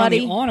do. We somebody-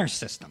 went on the honor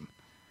system.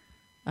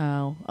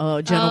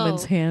 Oh,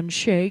 gentleman's Oh.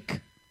 handshake.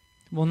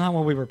 Well, not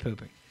while we were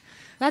pooping.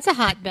 that's a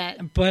hot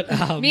bet. But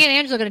Me and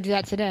Angela are going to do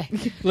that today.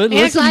 listen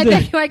Angela, I to-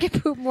 bet you I can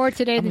poop more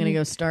today I'm than going to you.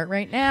 go start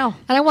right now.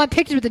 And I want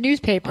pictures with the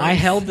newspaper. I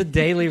held the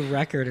daily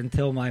record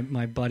until my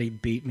buddy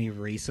beat me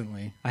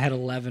recently. I had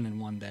 11 in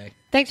one day.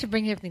 Thanks for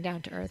bringing everything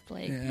down to earth,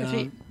 Blake. That's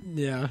what-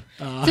 Yeah.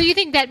 So you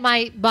think that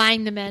my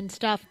buying the men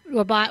stuff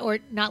or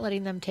not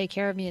letting them take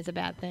care of me is a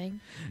bad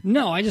thing?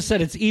 No, I just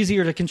said it's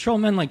easier to control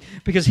men. Like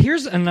because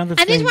here's another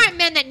And thing. these weren't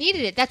men that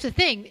needed it. That's the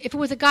thing. If it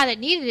was a guy that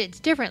needed it, it's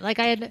different. Like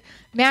I had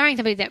marrying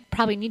somebody that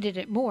probably needed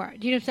it more.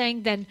 Do you know what I'm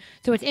saying? Then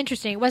so it's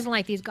interesting. It wasn't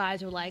like these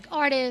guys were like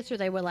artists or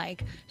they were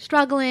like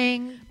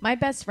struggling. My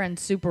best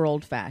friend's super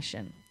old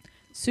fashioned.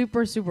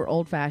 Super, super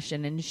old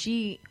fashioned. And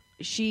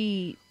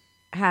she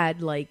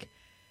had like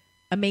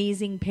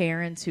amazing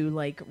parents who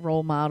like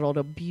role modeled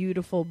a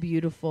beautiful,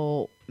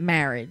 beautiful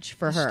marriage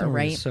for her, Story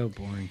right? is so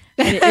boring.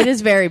 It is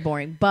very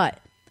boring, but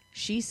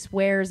she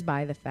swears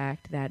by the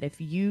fact that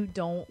if you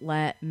don't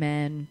let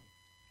men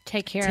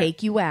Take care.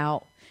 take you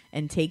out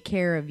and take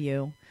care of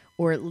you,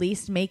 or at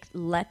least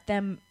let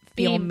them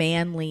feel Be-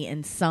 manly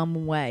in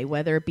some way,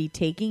 whether it be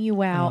taking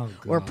you out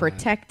Oh, or God.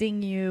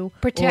 protecting you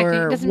Protecting-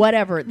 or doesn't-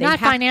 whatever. not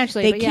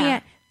financially, They but yeah.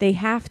 can't. They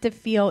have to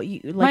feel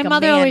like My a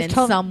mother man always in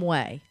told- some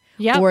way.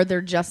 Yep. Or they're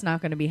just not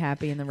going to be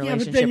happy in the Yeah,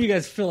 relationship. but then you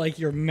guys feel like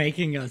you're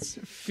making us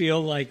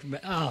feel like,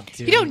 oh,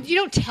 dude. You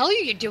don't tell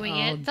you you're doing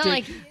it. It's not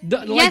like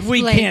like we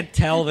Blake. can't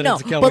tell that No,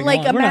 it's going but like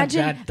on. We're not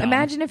that dumb.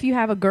 imagine if you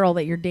have a girl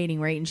that you're dating,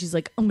 right? And she's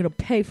like, "I'm gonna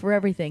pay for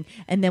everything,"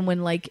 and then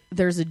when like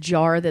there's a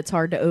jar that's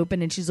hard to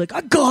open, and she's like,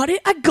 "I got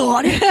it,"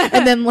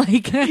 and then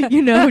like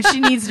she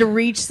needs to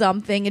reach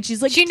something, and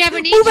she's like, She never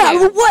needs move out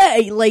of you. the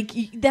way. Like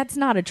that's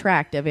not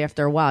attractive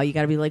after a while. You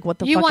got to be like, "What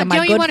the fuck am I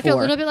don't good you want to for?" feel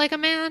a little bit like a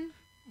man?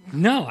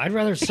 No, I'd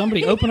rather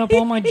somebody open up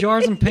all my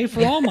jars and pay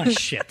for all my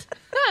shit.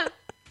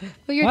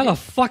 Well, you're, Why the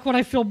fuck would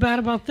I feel bad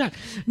about that?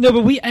 No,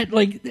 but we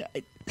like.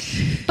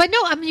 but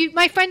no,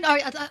 my friend.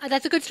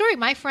 That's a good story.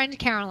 My friend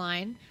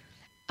Caroline.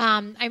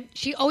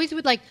 She always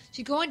would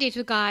she'd go on dates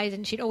with guys,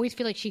 and she'd always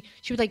feel like she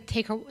would like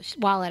take her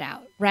wallet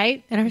out,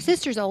 right? And her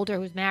sister's older,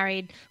 who's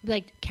married, would be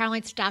like,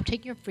 Caroline, stop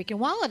taking your freaking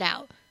wallet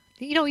out.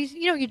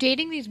 You're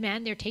dating these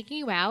men; they're taking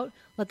you out.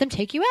 Let them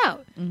take you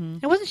out.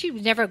 Mm-hmm. She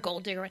was never a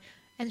gold digger,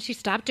 and she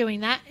stopped doing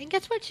that. And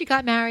guess what? She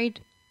got married.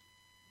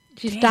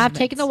 She stopped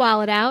taking the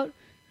wallet out.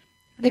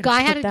 The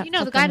guy had Put a,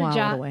 that the guy had a fucking job.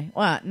 wallet away.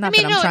 Well, not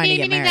that I'm trying to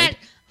get meaning married. that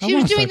I she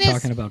want was to doing start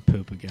this. talking about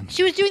poop again.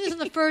 She was doing this on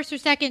the first or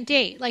second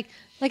date, like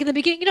in the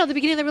beginning. The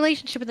beginning of the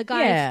relationship with the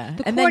guy. Yeah,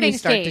 the and then courting you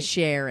start stage. to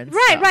share and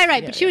Right. stuff.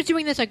 Yeah, But she was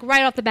doing this like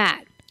right off the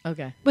bat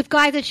okay. with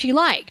guys that she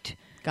liked.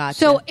 Gotcha.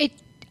 So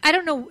I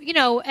don't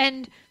know,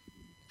 and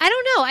I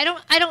don't know. I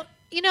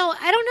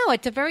don't know.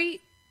 It's a very,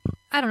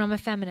 I don't know. I'm a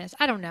feminist.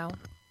 I don't know.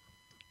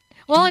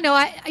 Well, I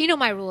know,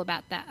 my rule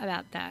about that.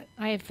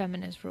 I have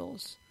feminist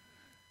rules.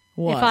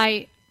 What? If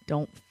I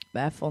don't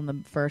F on the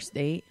first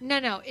date.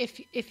 no,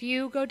 if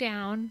you go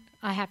down,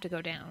 I have to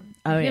go down.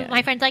 Oh, yeah.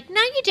 My friend's like,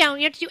 no, you don't.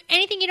 You have to do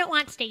anything you don't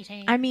want,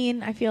 Stacey. I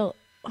mean, I feel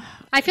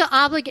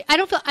obligated. I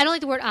don't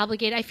like the word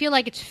obligated. I feel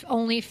like it's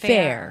only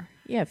fair.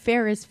 Yeah,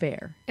 fair is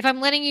fair. If I'm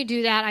letting you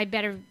do that, I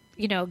better,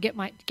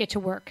 get to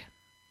work.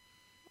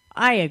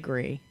 I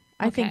agree.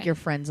 I think Okay. your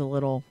friend's a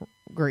little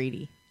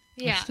greedy.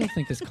 Yeah. I still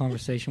think this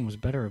conversation was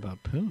better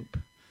about poop.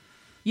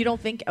 You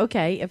don't think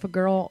if a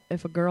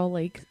girl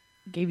like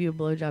gave you a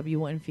blowjob, you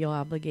wouldn't feel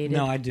obligated?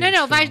 No, I do.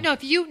 No, still.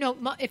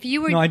 if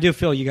you were No, I do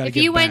feel you got to if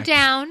get you went back.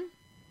 down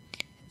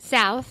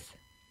south.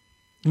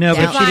 No,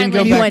 but she didn't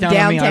go you back went down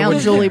on me. I downtown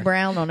wouldn't Julie care.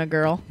 Brown on a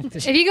girl.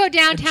 If you go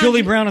downtown,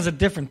 Julie Brown is a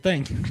different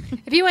thing.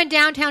 If you went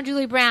downtown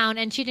Julie Brown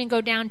and she didn't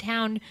go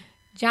downtown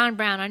John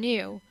Brown on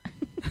you,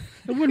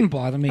 It wouldn't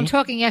bother me. I'm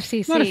talking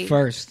FCC. Not at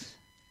first.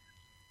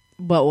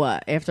 But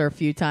what? After a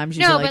few times,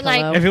 you No, be but,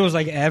 like, hello? If it was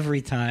like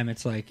every time,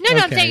 it's like No, okay,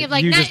 I'm saying if,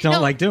 like, you not- just don't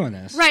no. like doing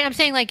this, Right, I'm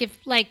saying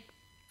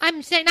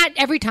I'm saying not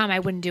every time I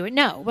wouldn't do it.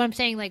 No, but I'm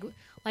saying like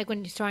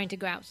when you're trying to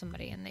go out with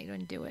somebody and they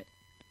wouldn't do it.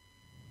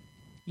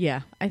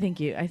 Yeah, I think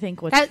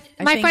what's That,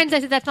 I my think- friend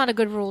says that's not a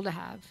good rule to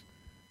have.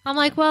 I'm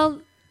like,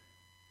 well,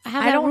 I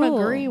have I that don't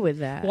rule. agree with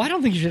that. Well, I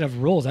don't think you should have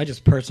rules. I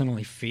just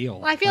personally feel.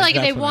 Well, I feel like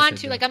if they that's what I want should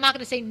to, do. like I'm not going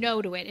to say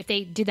no to it if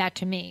they did that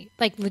to me,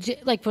 like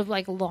legit, like for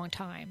like a long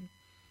time.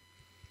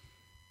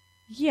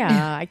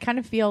 Yeah, I kind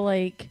of feel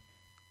like,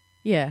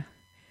 yeah,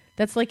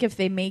 that's like if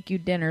they make you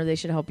dinner, they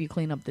should help you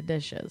clean up the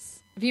dishes.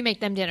 If you make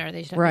them dinner,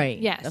 they should. Right.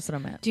 Yes. That's what I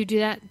meant. Do you do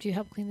that? Do you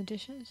help clean the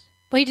dishes?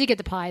 Well, he did get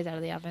the pies out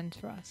of the ovens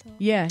for us. So.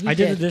 Yeah, he I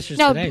did the dishes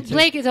No, today too.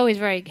 Blake is always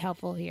very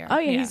helpful here. Oh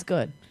yeah, he's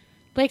good.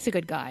 Blake's a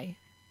good guy.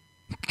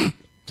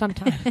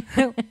 Sometimes.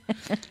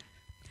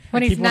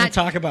 When he's People want not, to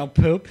talk about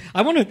poop.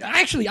 I want to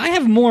actually. I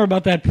have more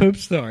about that poop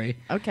story.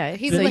 Okay,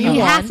 he's so like, you he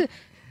won. has to.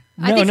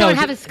 I No, think no, someone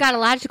have a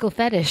scatological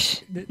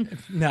fetish.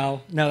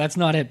 No, that's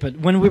not it. But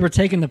when we were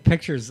taking the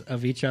pictures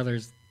of each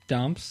other's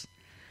dumps,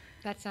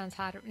 That sounds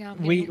hotter. No,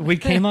 we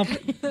came up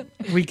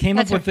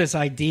That's with this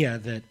idea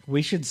that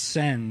we should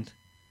send,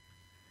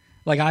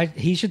 like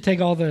he should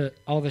take all the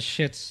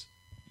shits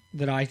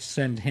that I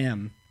send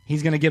him.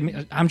 He's gonna give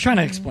me. I'm trying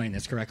to explain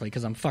this correctly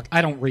because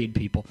I don't read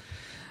people.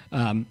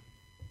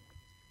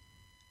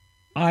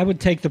 I would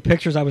take the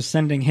pictures I was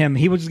sending him.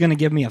 He was going to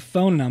give me a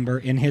phone number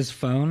in his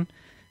phone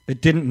that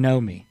didn't know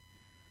me.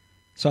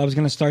 So I was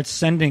going to start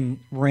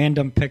sending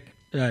random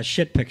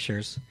shit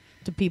pictures.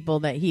 to people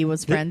that he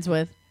was friends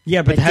with.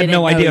 Yeah, but that had didn't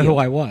no know idea you. who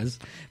I was.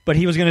 But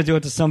he was going to do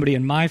it to somebody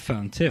in my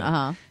phone, too.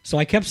 Uh-huh. So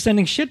I kept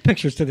sending shit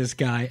pictures to this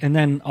guy, and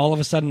then all of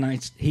a sudden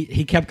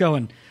he kept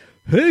going,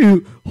 hey,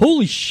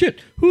 holy shit,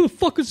 who the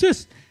fuck is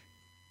this?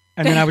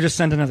 And then I would just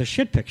send another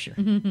shit picture.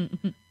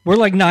 We're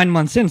like 9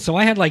 months in, so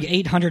I had like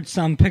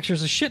 800-some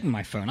pictures of shit in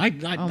my phone. I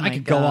my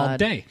could go all God.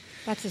 day.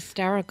 That's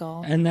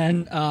hysterical. And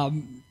then,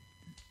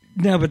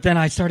 but then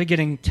I started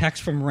getting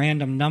texts from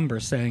random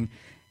numbers saying,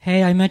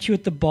 hey, I met you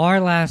at the bar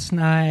last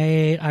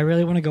night. I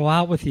really want to go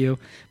out with you.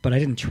 But I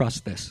didn't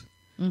trust this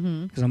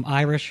because I'm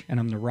Irish and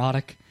I'm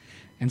neurotic.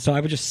 And so I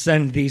would just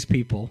send these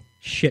people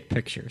shit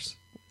pictures.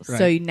 Right?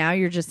 So now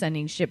you're just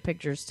sending shit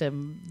pictures to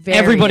various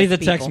Everybody that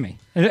people. texts me.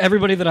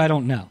 Everybody that I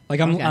don't know. Like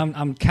Okay.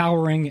 I'm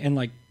cowering in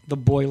like the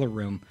boiler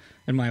room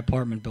in my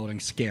apartment building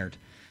scared.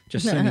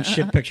 Just sending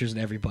shit pictures to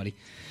everybody.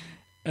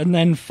 And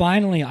then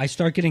finally I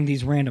start getting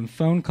these random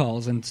phone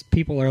calls and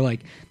people are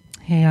like,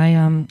 hey,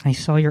 I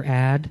saw your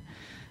ad.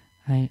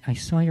 I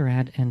saw your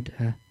ad,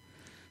 and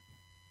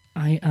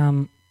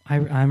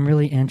I'm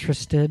really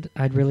interested.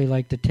 I'd really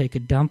like to take a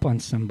dump on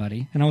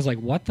somebody. And I was like,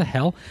 what the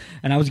hell?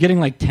 And I was getting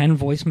like 10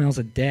 voicemails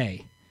a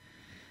day.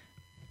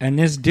 And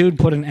this dude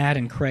put an ad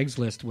in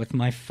Craigslist with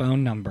my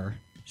phone number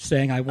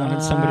saying I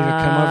wanted somebody to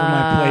come over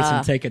my place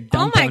and take a Oh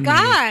dump my on me.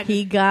 God.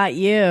 He got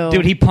you.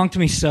 Dude, he punked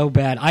me so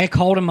bad. I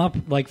called him up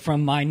like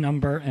from my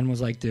number and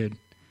was like, dude,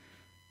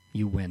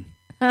 you win.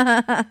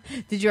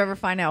 Did you ever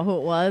find out who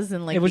it was?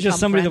 And like, It was just become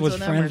somebody that was him,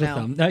 friends or with no?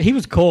 them. No, he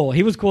was cool.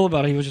 He was cool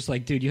about it. He was just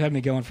like, dude, you had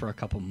me going for a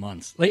couple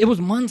months. Like, it was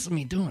months of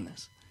me doing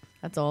this.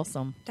 That's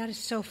awesome. That is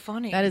so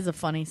funny. That is a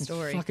funny It's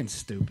story. fucking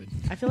stupid.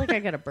 I feel like I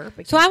got a burp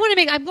again. So I want to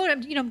make. I'm going.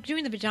 I'm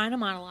doing the vagina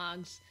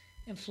monologues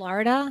in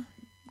Florida.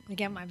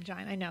 Again, my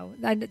vagina. I know.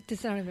 I don't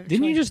even have a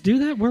Didn't you choice. just do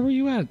that? Where were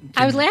you at?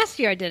 I was last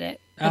year. I did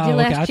it. I did Oh,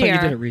 last okay. I year.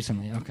 thought you did it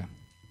recently. Okay.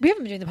 We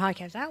haven't been doing the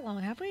podcast that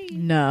long, have we?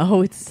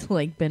 No, it's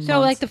like been So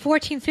like months. the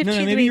 14th, 15th. No,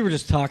 maybe week- you were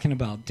just talking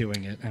about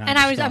doing it. And And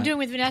I I'm just doing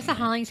with Vanessa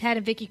Hollingshead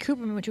and Vicky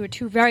Cooperman, which were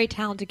two very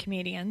talented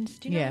comedians.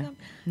 Do you know Yeah. them?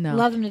 No.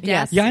 Love them to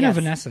death. Yes. Yeah, I know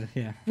Vanessa.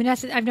 Yeah.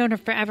 Vanessa, I've known her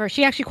forever.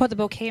 She actually caught the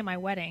bouquet at my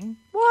wedding.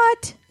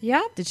 What?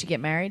 Yep. Did she get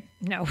married?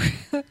 No.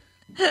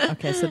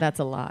 Okay, so that's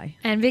a lie.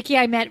 And Vicky,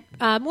 I met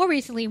more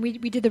recently. We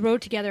did the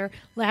road together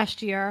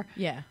last year.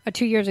 Yeah.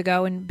 2 years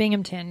ago in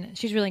Binghamton.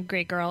 She's a really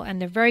great girl,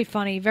 and they're very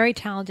funny, very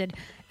talented,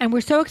 and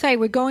we're so excited.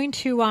 We're going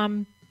to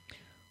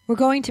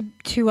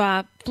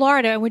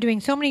Florida, and we're doing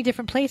so many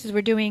different places.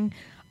 We're doing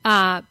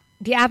the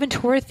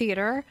Aventura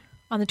Theater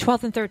on the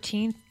 12th and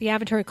 13th, the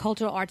Aventura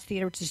Cultural Arts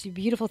Theater, which is a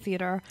beautiful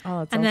theater. Oh,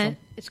 that's and awesome. then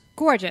it's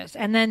gorgeous.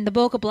 And then the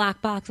Boca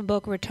Black Box and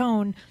Boca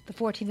Raton, the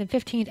 14th and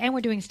 15th, and we're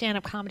doing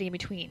stand-up comedy in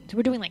between. So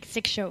we're doing like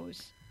 6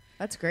 shows.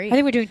 That's great. I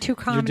think we're doing 2 You're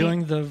comedy.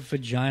 doing the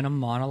vagina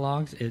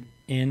monologues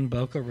in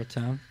Boca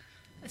Raton?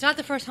 It's not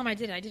the first time I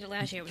did it. I did it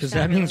last year. It was Because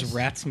that means fabulous.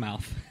 rat's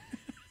mouth.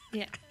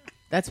 Yeah.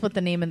 That's what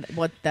the name of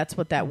that's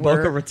what that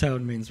Boca word.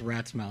 Raton means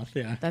rat's mouth,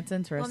 yeah. That's Well,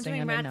 I'm interesting.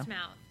 doing I didn't Rat's know.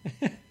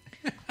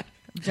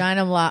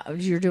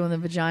 Mouth. You're doing the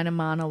vagina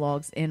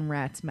monologues in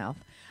Rat's Mouth.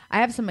 I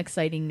have some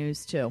exciting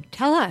news too.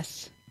 Tell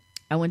us.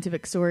 I went to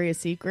Victoria's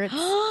Secret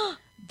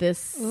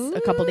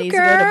a couple days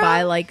girl. ago to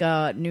buy like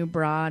a new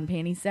bra and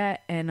panty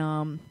set,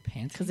 and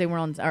because they were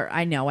on.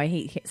 I know I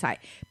hate sorry.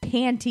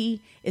 Panty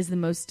is the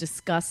most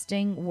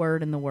disgusting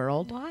word in the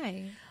world.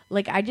 Why?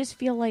 Like I just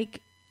feel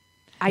like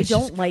I It's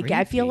don't just like it.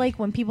 I feel creepy. like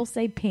when people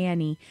say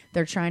panty,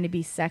 they're trying to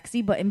be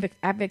sexy, but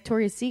at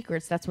Victoria's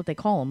Secrets, that's what they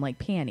call them, like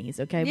panties.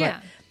 Okay, Yeah.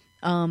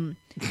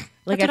 but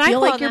like That's what I I feel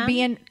call like you're them.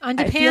 being I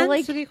Underpants? feel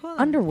like What do you call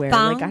them? underwear.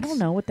 Like I Thongs? don't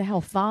know what the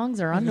hell thongs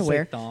or I was gonna say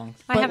underwear. thongs.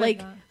 I But haven't like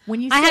done.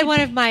 when you, I say had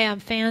one of my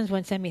fans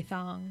once send me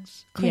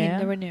thongs. Clean. Yeah?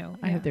 They were new.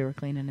 I Yeah. hope they were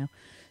clean and new.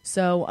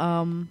 So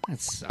That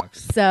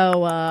sucks.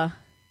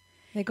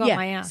 They go up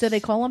my ass. so they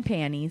call them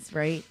panties,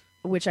 right?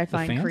 Which I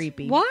find fans?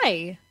 creepy.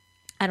 Why?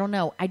 I don't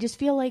know. I just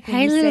feel like when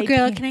Hey, you little say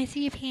girl, pan- can I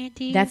see your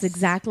panties? that's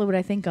exactly what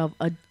I think of,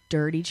 a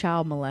dirty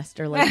child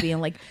molester, like being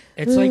like,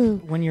 It's "Ooh,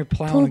 like when you're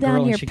pull plowing a down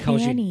girl your and she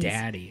calls you panties."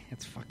 daddy.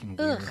 It's fucking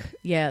weird. Ugh.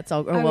 yeah, it's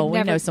all. I Oh, would well, we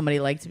never- know somebody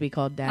likes to be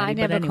called daddy. I but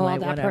never anyway,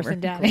 called that whatever. person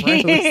daddy.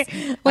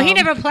 Gross. Well, he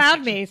never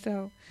plowed me,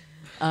 so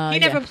he Yeah.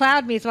 never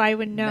plowed me, so I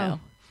wouldn't know. No.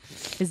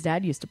 His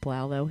dad used to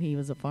plow, though. He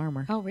was a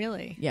farmer. Oh,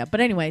 really? Yeah, but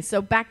anyway,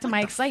 so back to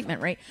my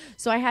excitement, right?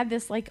 So I had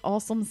this like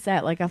awesome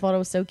set. Like I thought it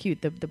was so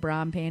cute, the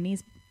bra and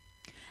panties.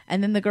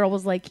 And then the girl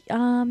was like,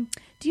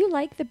 do you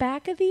like the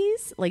back of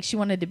these? Like she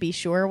wanted to be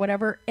sure or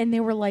whatever. And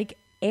they were like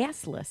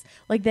assless.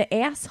 Like the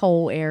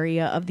asshole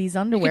area of these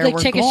You underwear could like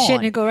were take gone. a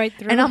shit and go right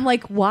through. And I'm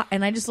like, why?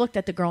 And I just looked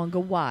at the girl and go,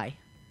 why?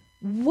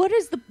 What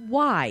is the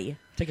why?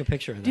 Take a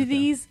picture of that. Do though.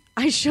 these?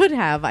 I should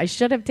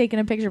have taken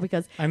a picture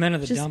because I meant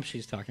at the just- dump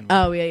she's talking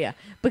about. Oh yeah,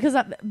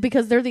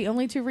 because they're the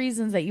only two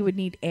reasons that you would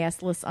need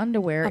assless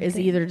underwear is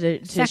Something either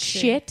to sexy.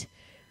 shit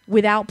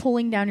without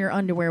pulling down your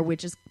underwear,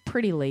 which is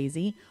pretty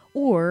lazy,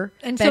 or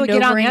and bend so get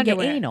over on the and get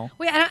underwear. anal.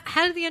 Wait,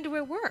 how did the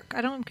underwear work?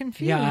 I'm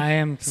confused. Yeah, I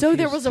am. So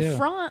there was confused, a too.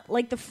 front,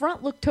 like the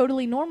front looked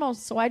totally normal.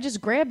 So I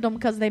just grabbed them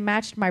because they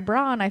matched my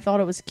bra and I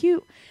thought it was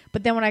cute.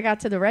 But then when I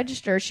got to the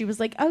register, she was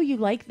like, "Oh, you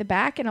like the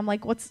back?" And I'm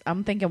like,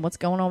 I'm thinking, what's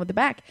going on with the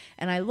back?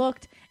 And I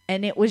looked,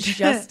 and it was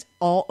just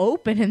all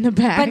open in the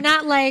back. but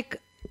not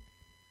like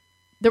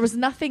There was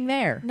nothing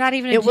there. Not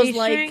even a It was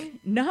G-string? like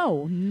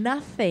no,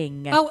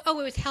 nothing. oh,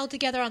 it was held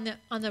together on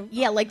the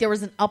Yeah, like there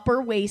was an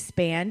upper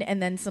waistband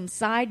and then some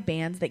side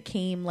bands that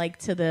came like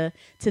to the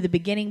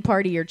beginning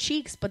part of your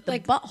cheeks, but the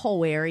Like-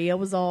 butthole area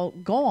was all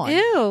gone.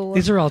 Ew.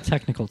 These are all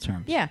technical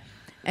terms. Yeah.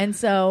 And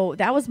so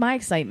that was my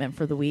excitement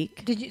for the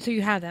week. Did you? So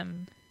you had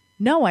them?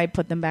 No, I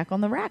put them back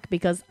on the rack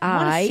because wanna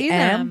I see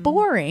am them.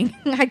 boring.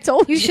 I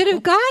told you. You should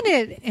have gotten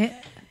it.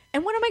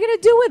 And what am I going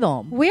to do with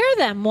them? Wear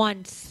them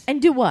once.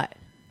 And do what?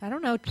 I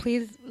don't know.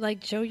 Please,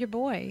 like, show your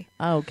boy.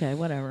 Oh, okay,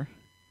 whatever.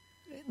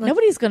 Let's-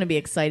 Nobody's going to be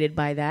excited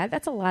by that.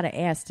 That's a lot of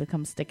ass to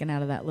come sticking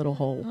out of that little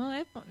hole.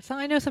 Oh,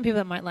 I know some people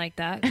that might like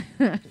that.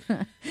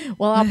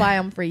 Well, I'll buy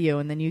them for you,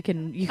 and then you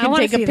can I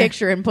wanna take a see that.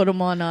 picture and put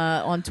them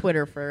on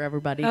Twitter for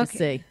everybody to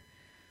Okay.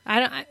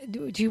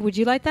 see. Would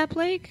you like that,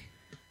 Blake?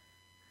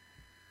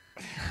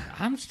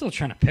 I'm still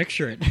trying to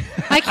picture it.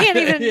 I can't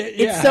even.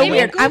 It's so Maybe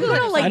weird. I'm Google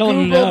gonna it. like I don't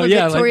Google know. the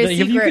Yeah, Victoria's like,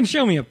 Secret. if you can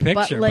show me a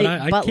picture, but, like,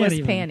 I buttless can't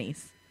even.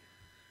 panties.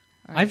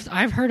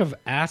 I've heard of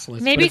assless.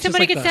 but Maybe it's just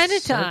somebody like could a send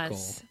it to circle.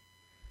 us.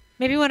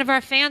 Maybe one of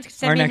our fans could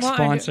send Our me next more.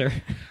 sponsor.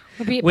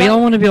 We We all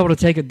want to be able to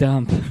take a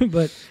dump,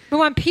 but We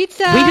want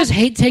pizza. We just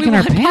hate taking we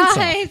our want pants off.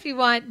 pies, We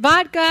want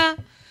vodka.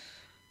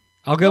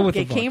 I'll go with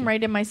It the came vodka.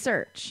 right in my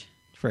search.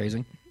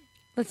 Phrasing.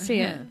 Let's see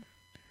it.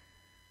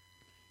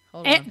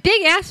 Hold on. And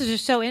big asses are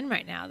so in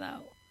right now,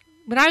 though.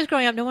 When I was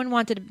growing up, no one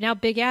wanted. Now,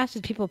 big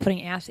asses, people are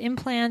putting ass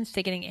implants.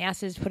 They're getting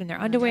asses put in their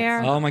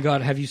underwear. Oh my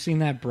God! Have you seen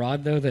that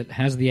broad though that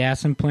has the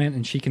ass implant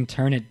and she can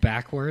turn it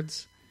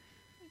backwards?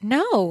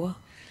 No.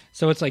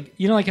 So it's like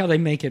like how they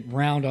make it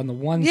round on the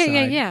one Yeah,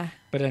 side, yeah.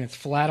 but then it's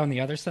flat on the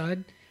other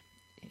side.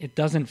 It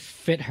doesn't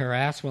fit her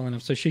ass well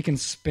enough, so she can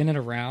spin it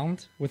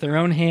around with her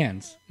own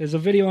hands. There's a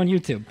video on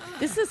YouTube,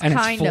 This is and it's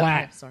kind of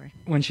flat sorry.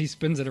 when she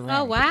spins it around.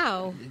 Oh,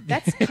 wow.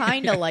 That's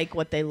kind of like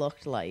what they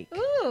looked like,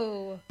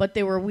 Ooh. but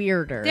they were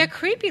weirder. They're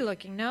creepy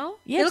looking, no?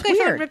 Yeah, They it's look like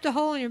someone weird. ripped a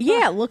hole in your Yeah,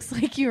 butt. it looks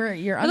like your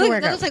That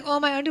underwear. looks like all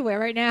my underwear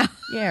right now.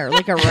 Yeah, or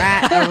like a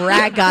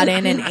rat got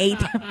in and ate.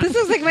 This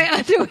looks like my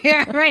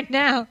underwear right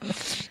now.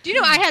 Do you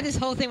know I had this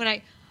whole thing when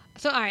I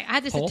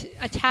had this Hole?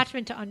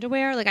 attachment to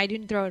underwear, like I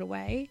didn't throw it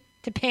away,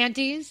 to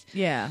panties.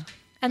 Yeah.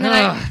 And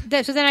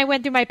then so then I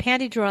went through my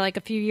panty drawer like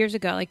a few years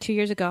ago, like 2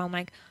 years ago. I'm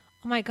like,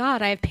 oh my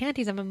God, I have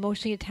panties I'm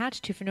emotionally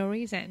attached to for no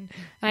reason. And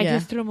I Yeah.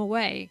 just threw them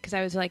away because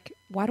I was like,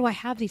 why do I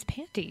have these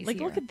panties? Like,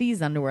 here? look at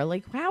these underwear.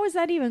 Like, how is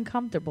that even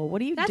comfortable?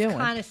 What are you That's doing?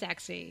 kind of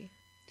sexy.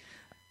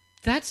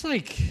 That's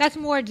like. That's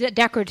more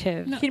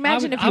decorative. Can you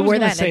imagine if I you was wore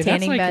gonna that in a say, that's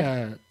tanning like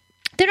bed?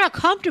 They're not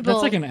comfortable.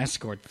 That's like an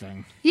escort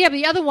thing. Yeah, but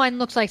the other one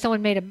looks like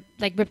someone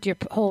ripped your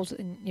holes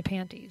in your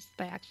panties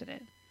by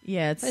accident.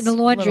 Yeah, it's In the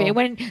laundry. little- It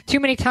went too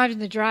many times in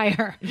the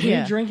dryer.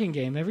 Yeah. New drinking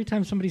game. Every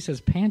time somebody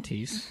says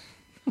panties,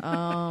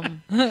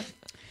 Um,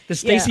 the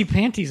Stacey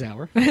Panties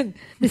Hour.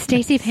 The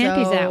Stacey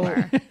Panties So-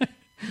 Hour.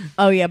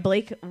 Oh yeah,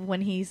 Blake.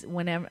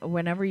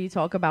 Whenever you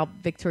talk about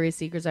Victoria's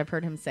Secrets, I've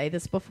heard him say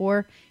this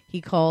before.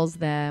 He calls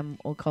them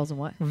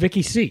what?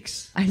 Vicky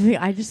Seeks.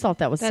 I just thought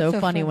that was That's so so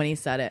funny funny. when he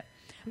said it.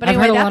 But I've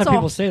anyway, heard a lot that's of all.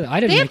 people say that. I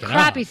didn't They make have it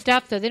crappy up.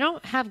 stuff though. They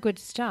don't have good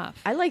stuff.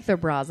 I like their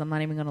bras. I'm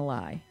not even gonna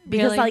lie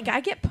because Really?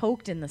 I get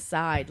poked in the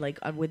side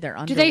with their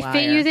underwire. Do they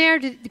fit you there?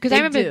 Because I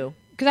They remember. do.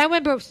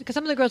 Because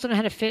some of the girls don't know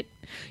how to fit.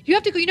 You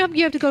have to go.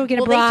 You have to go get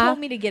a Well, bra. they told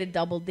me to get a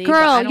double D. but I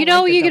Girl, don't you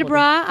know like the you get a double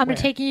bra. D. I'm Where?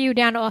 taking you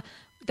down to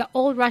the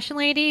old Russian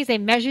ladies. They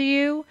measure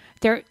you.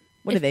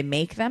 What do they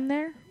make them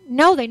there?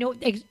 No, they know.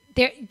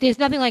 There's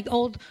nothing like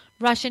old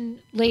Russian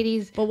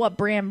ladies. But what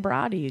brand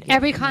bra do you get?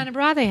 Every kind of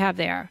bra they have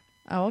there.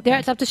 Oh, okay. There,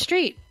 it's up the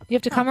street. You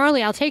have to come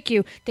early. I'll take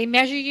you. They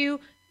measure you.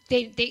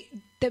 The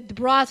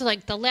bras are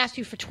like they'll last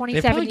you for They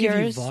 27 probably give you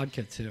years.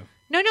 vodka too.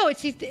 No,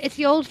 it's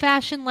the old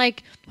fashioned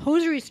like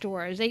hosiery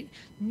stores. They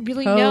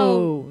really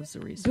know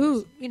Hosiery stores.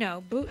 boot. You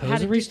know boot. how to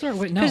Hosiery do- store?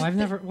 Wait, no, 'cause I've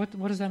never.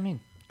 What does that mean?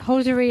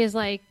 Hosiery is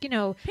like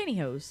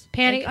Pantyhose.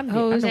 pantyhose Like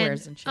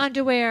underwears and shit.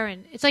 underwear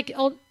and it's like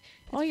old.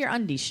 All your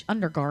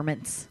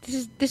undergarments.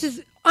 This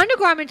is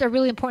undergarments are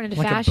really important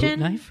into Like a boot fashion.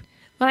 knife?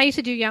 When I used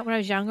to do when I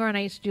was younger, and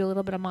I used to do a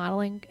little bit of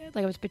modeling,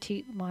 like I was a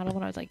petite model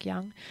when I was like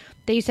young.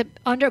 They used to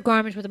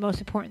undergarments were the most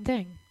important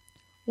thing.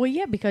 Well,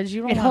 yeah, because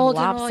you don't It want holds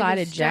in all your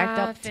lopsided, jacked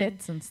up stuff and,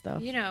 tits and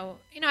stuff. You know,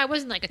 I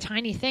wasn't like a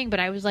tiny thing, but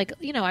I was like,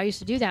 I used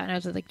to do that when I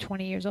was like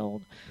 20 years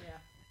old.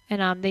 Yeah.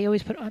 And they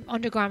always put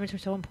undergarments were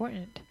so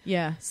important.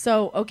 Yeah.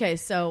 So okay.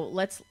 So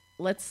let's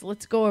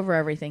go over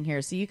everything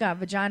here. So you got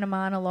Vagina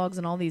Monologues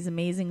and all these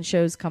amazing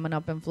shows coming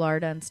up in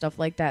Florida and stuff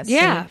like that.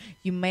 Yeah. Soon.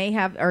 You may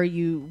have, or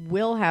you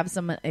will have,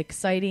 some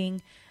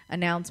exciting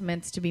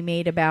announcements to be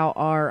made about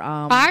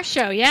Our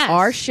show, yes.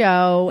 our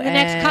show. The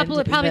next and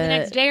couple, probably the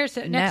next day or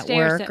so. Next day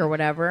or network so. or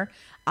whatever.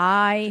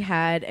 I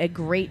had a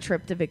great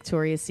trip to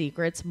Victoria's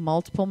Secrets,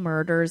 multiple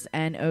murders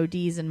and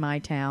ODs in my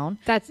town.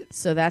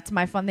 So that's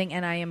my fun thing.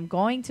 And I am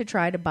going to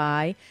try to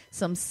buy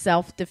some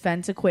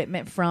self-defense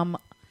equipment from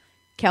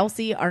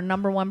Kelsey, our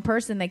number one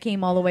person that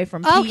came all the way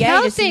from PA to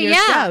Kelsey, see your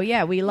yeah. show.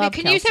 Yeah, we love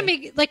Can Kelsey. you send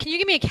me, can you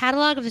give me a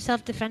catalog of the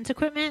self-defense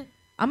equipment?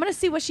 I'm going to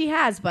see what she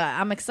has, but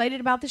I'm excited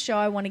about the show.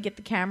 I want to get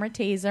the camera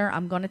taser.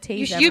 I'm going to tase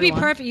You'd be everyone.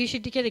 perfect. You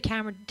should get a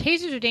camera.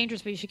 Tasers are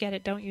dangerous, but you should get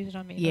it. Don't use it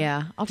on me.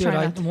 Yeah, I'll Dude,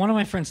 try not to. one of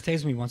my friends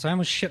tased me once. I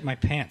almost shit my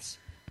pants.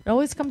 It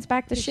always comes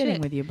back to You shitting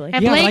should. with you, Blake.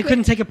 And Yeah, but I Blake-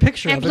 couldn't take a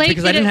picture and of it Blake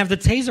because I did didn't a- have the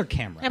taser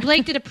camera. And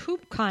Blake did a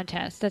poop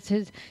contest. That's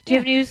his. Do you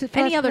have news? for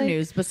Any us, other Blake?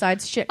 news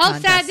besides shit Oh,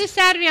 contest? this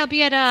Saturday I'll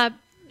be at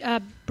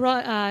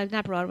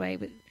not Broadway,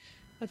 but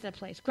what's that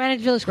place? Greenwich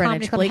Village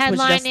Comedy Greenwich. Club. Blake was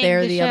just headlining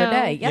there the other show.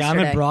 day. Yeah, I'm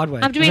Yesterday. at Broadway.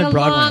 I'm doing at a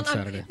Broadway long. on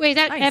Saturday. Wait, is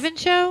that Nice.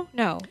 Evan's show?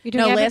 No, you're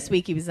doing No, Evan? last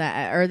week he was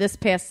at, or this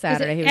past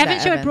Saturday he was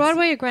Evan's at show at Evans.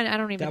 Broadway or Greenwich? I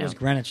don't even That know. was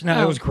Greenwich. No,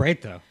 Oh. it was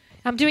great though.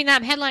 I'm doing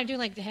that. I'm headlining, doing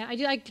like I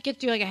do like to get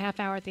to do like a half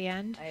hour at the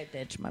end. I had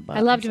to itch my butt. I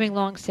love doing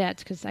long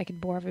sets because I can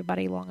bore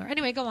everybody longer.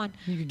 Anyway, go on.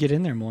 You could get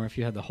in there more if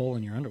you had the hole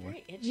in your underwear.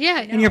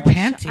 Yeah, In your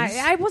panties.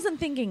 I wasn't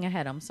thinking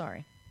ahead. I'm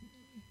sorry.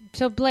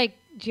 So Blake,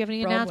 do you have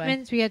any Broadway.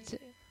 announcements? We had.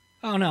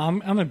 Oh no,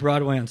 I'm at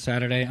Broadway on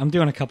Saturday. I'm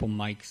doing a couple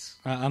mics.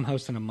 I'm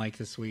hosting a mic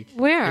this week.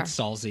 Where? At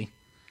Salsy.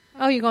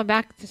 Oh, you're going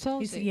back to Seoul?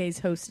 He's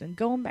hosting.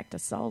 Going back to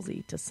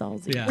Salsy.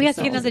 Yeah. We have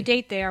to get Salsy. another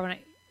date there when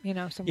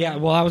somewhere. Yeah,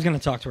 well, I was going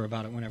to talk to her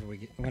about it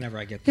whenever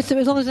I get there. Just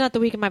as long as it's not the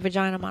week of my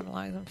vagina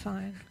monologues, I'm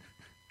fine.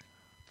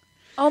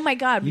 Oh my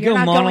God! You you're go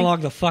not monologue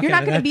going, the fuck You're out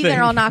not of going to that be there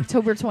thing. on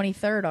October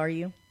 23rd, are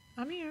you?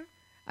 I'm here.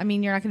 I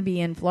mean, you're not going to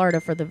be in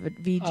Florida for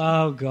the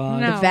Oh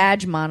God. No. the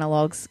Vag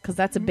monologues because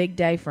that's a big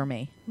day for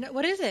me. No,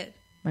 what is it?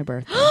 My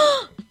birthday,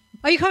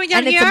 Are you coming down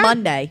and here? it's a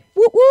Monday.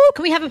 Woo woo!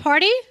 Can we have a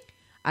party?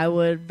 I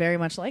would very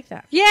much like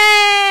that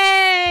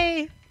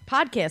Yay!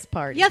 podcast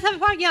party. Yes, have a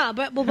party. Yeah,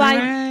 but we'll buy.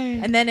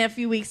 Hooray. And then a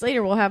few weeks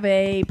later, we'll have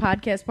a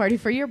podcast party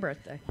for your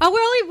birthday. Oh,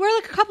 we're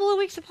like a couple of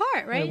weeks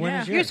apart, right? Wait, when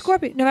is You're yours?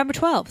 Scorpio, November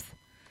 12th.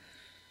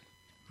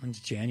 It's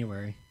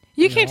January.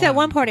 You came to that I'm-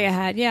 one party I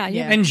had. Yeah,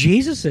 Yeah. And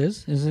Jesus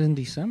is in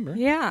December.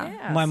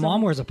 yeah. My so-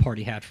 mom wears a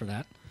party hat for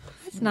that.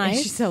 That's She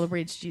nice.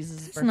 celebrates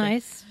Jesus' That's birthday.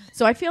 nice.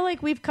 So I feel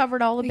like we've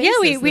covered all the bases. Yeah,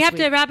 we this have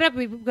to week. wrap it up.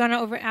 We've gone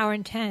over an hour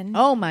and 10.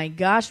 Oh my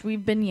gosh,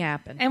 we've been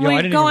yapping. And Yo, I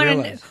we're didn't even going.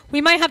 realize.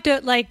 We might have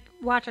to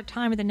watch our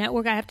time at the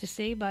network. I have to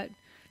see, but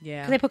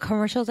Yeah, 'cause they put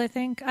commercials. I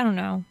think I don't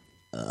know.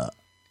 Well,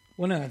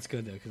 no, that's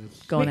good though because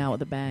it's going out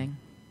with a bang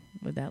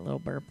with that little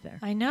burp there.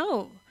 I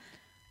know.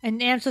 And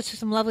Angela took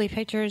some lovely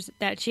pictures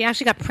that she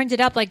actually got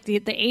printed up like the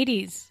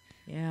 80s.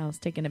 Yeah, I was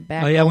taking it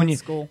back. Oh yeah, old when you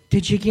school.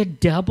 did you get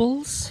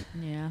doubles?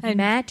 Yeah, And-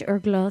 matte or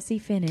glossy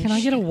finish. Can I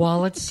get a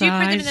wallet So you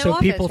printed in size the so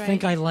people office,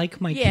 think right? I like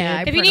my Yeah,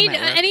 kid? If you print 'em need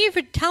at work. any of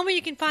your, tell me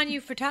you can find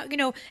you for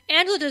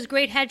Angela does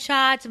great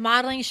headshots,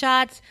 modeling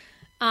shots,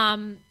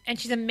 and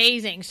she's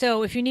amazing.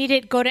 So if you need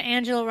it, go to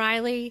Angela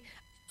Riley,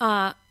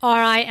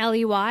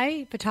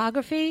 Riley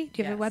photography.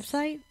 Do you have a Yes.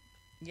 website?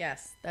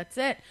 Yes, that's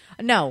it.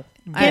 No,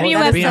 Give me your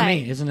that's-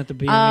 website. BME, isn't it the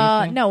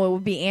BME thing? No, it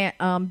would be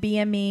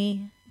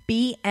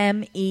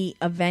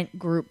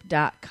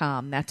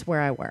BMEeventgroup.com. That's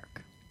where I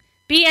work.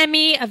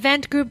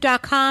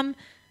 BMEeventgroup.com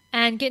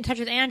and get in touch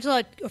with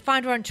Angela. Or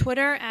find her on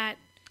Twitter at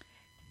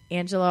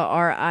Angela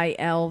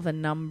RIL the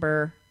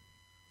number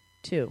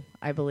too,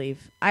 I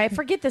believe. I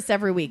forget this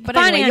every week, but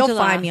Find anyway, you'll Angela.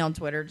 find me on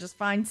Twitter. Just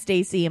find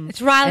Stacey and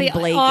It's Riley, and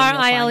Blake. and you'll find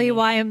me.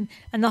 Riley,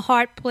 and the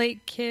Heart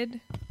Blake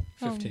Kid.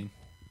 15.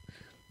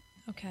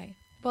 Okay.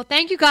 Well,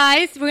 thank you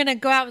guys. We're gonna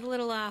go out with a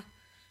little.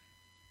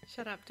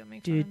 Shut up! Don't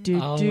make fun.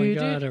 Oh my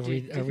God, are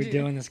we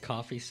doing this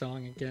coffee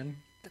song again?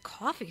 The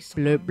coffee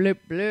song. Blur, blur,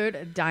 blur,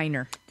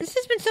 diner. This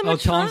has been so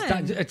much Tom's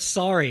fun. it's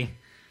sorry.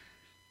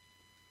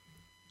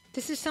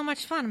 This is so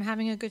much fun. I'm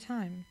having a good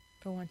time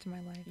for once in my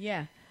life.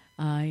 Yeah.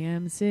 I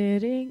am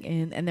sitting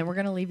in, and then we're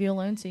going to leave you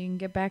alone so you can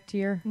get back to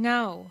your...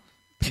 No.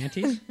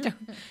 Panties?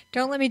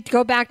 Don't let me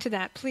go back to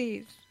that,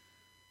 please.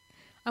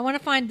 I want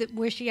to find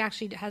where she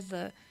actually has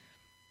the...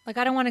 Like,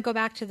 I don't want to go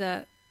back to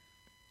the...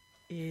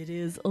 It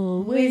is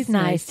Always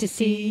nice to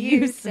see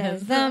you,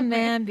 says the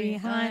man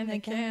behind the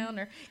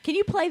counter. Can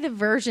you play the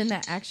version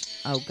that actually...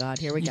 Oh, God,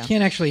 here we You go.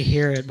 can't actually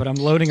hear it, but I'm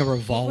loading a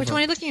revolver. Which one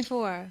are you looking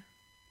for?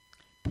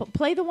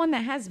 Play the one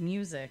that has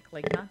music,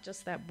 like not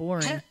just that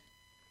boring.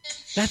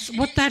 That's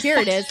what that... Here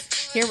it is.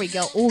 Here we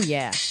go. Oh,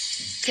 yeah.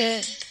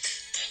 Good.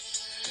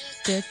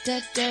 Well,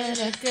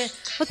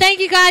 thank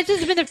you guys. This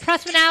has been the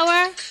Prussman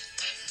Hour.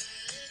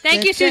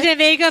 Thank you, Susan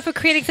Vega, for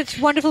creating such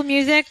wonderful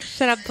music.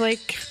 Shut up,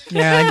 Blake.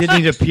 Yeah, I did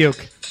need to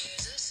puke.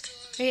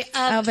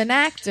 Of an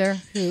actor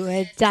Who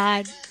had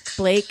died.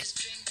 Blake.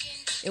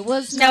 It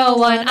was No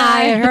one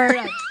I heard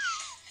of.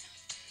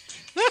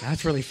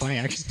 That's really funny,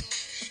 actually.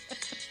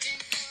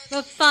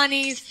 The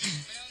funnies.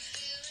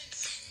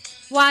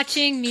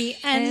 Watching me,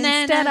 and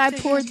then instead I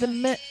poured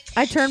the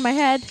I turned my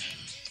head.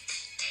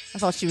 I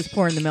thought she was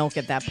pouring the milk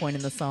at that point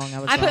in the song.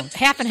 I put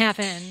half and half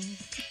in.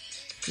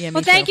 Yeah,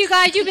 Well, thank you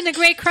guys. You've been a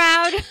great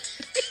crowd.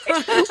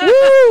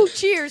 Woo!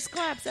 Cheers,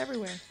 claps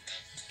everywhere.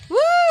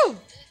 Woo!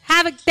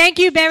 Thank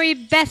you,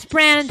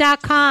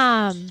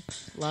 BerryBestBrand.com.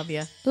 Love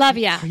you. Love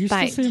ya. Are you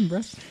Bye. still saying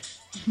breast?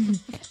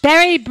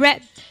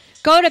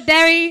 Go to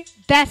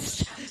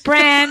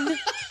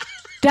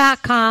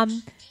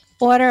BerryBestBrand.com.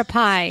 Order a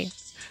pie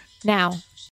now.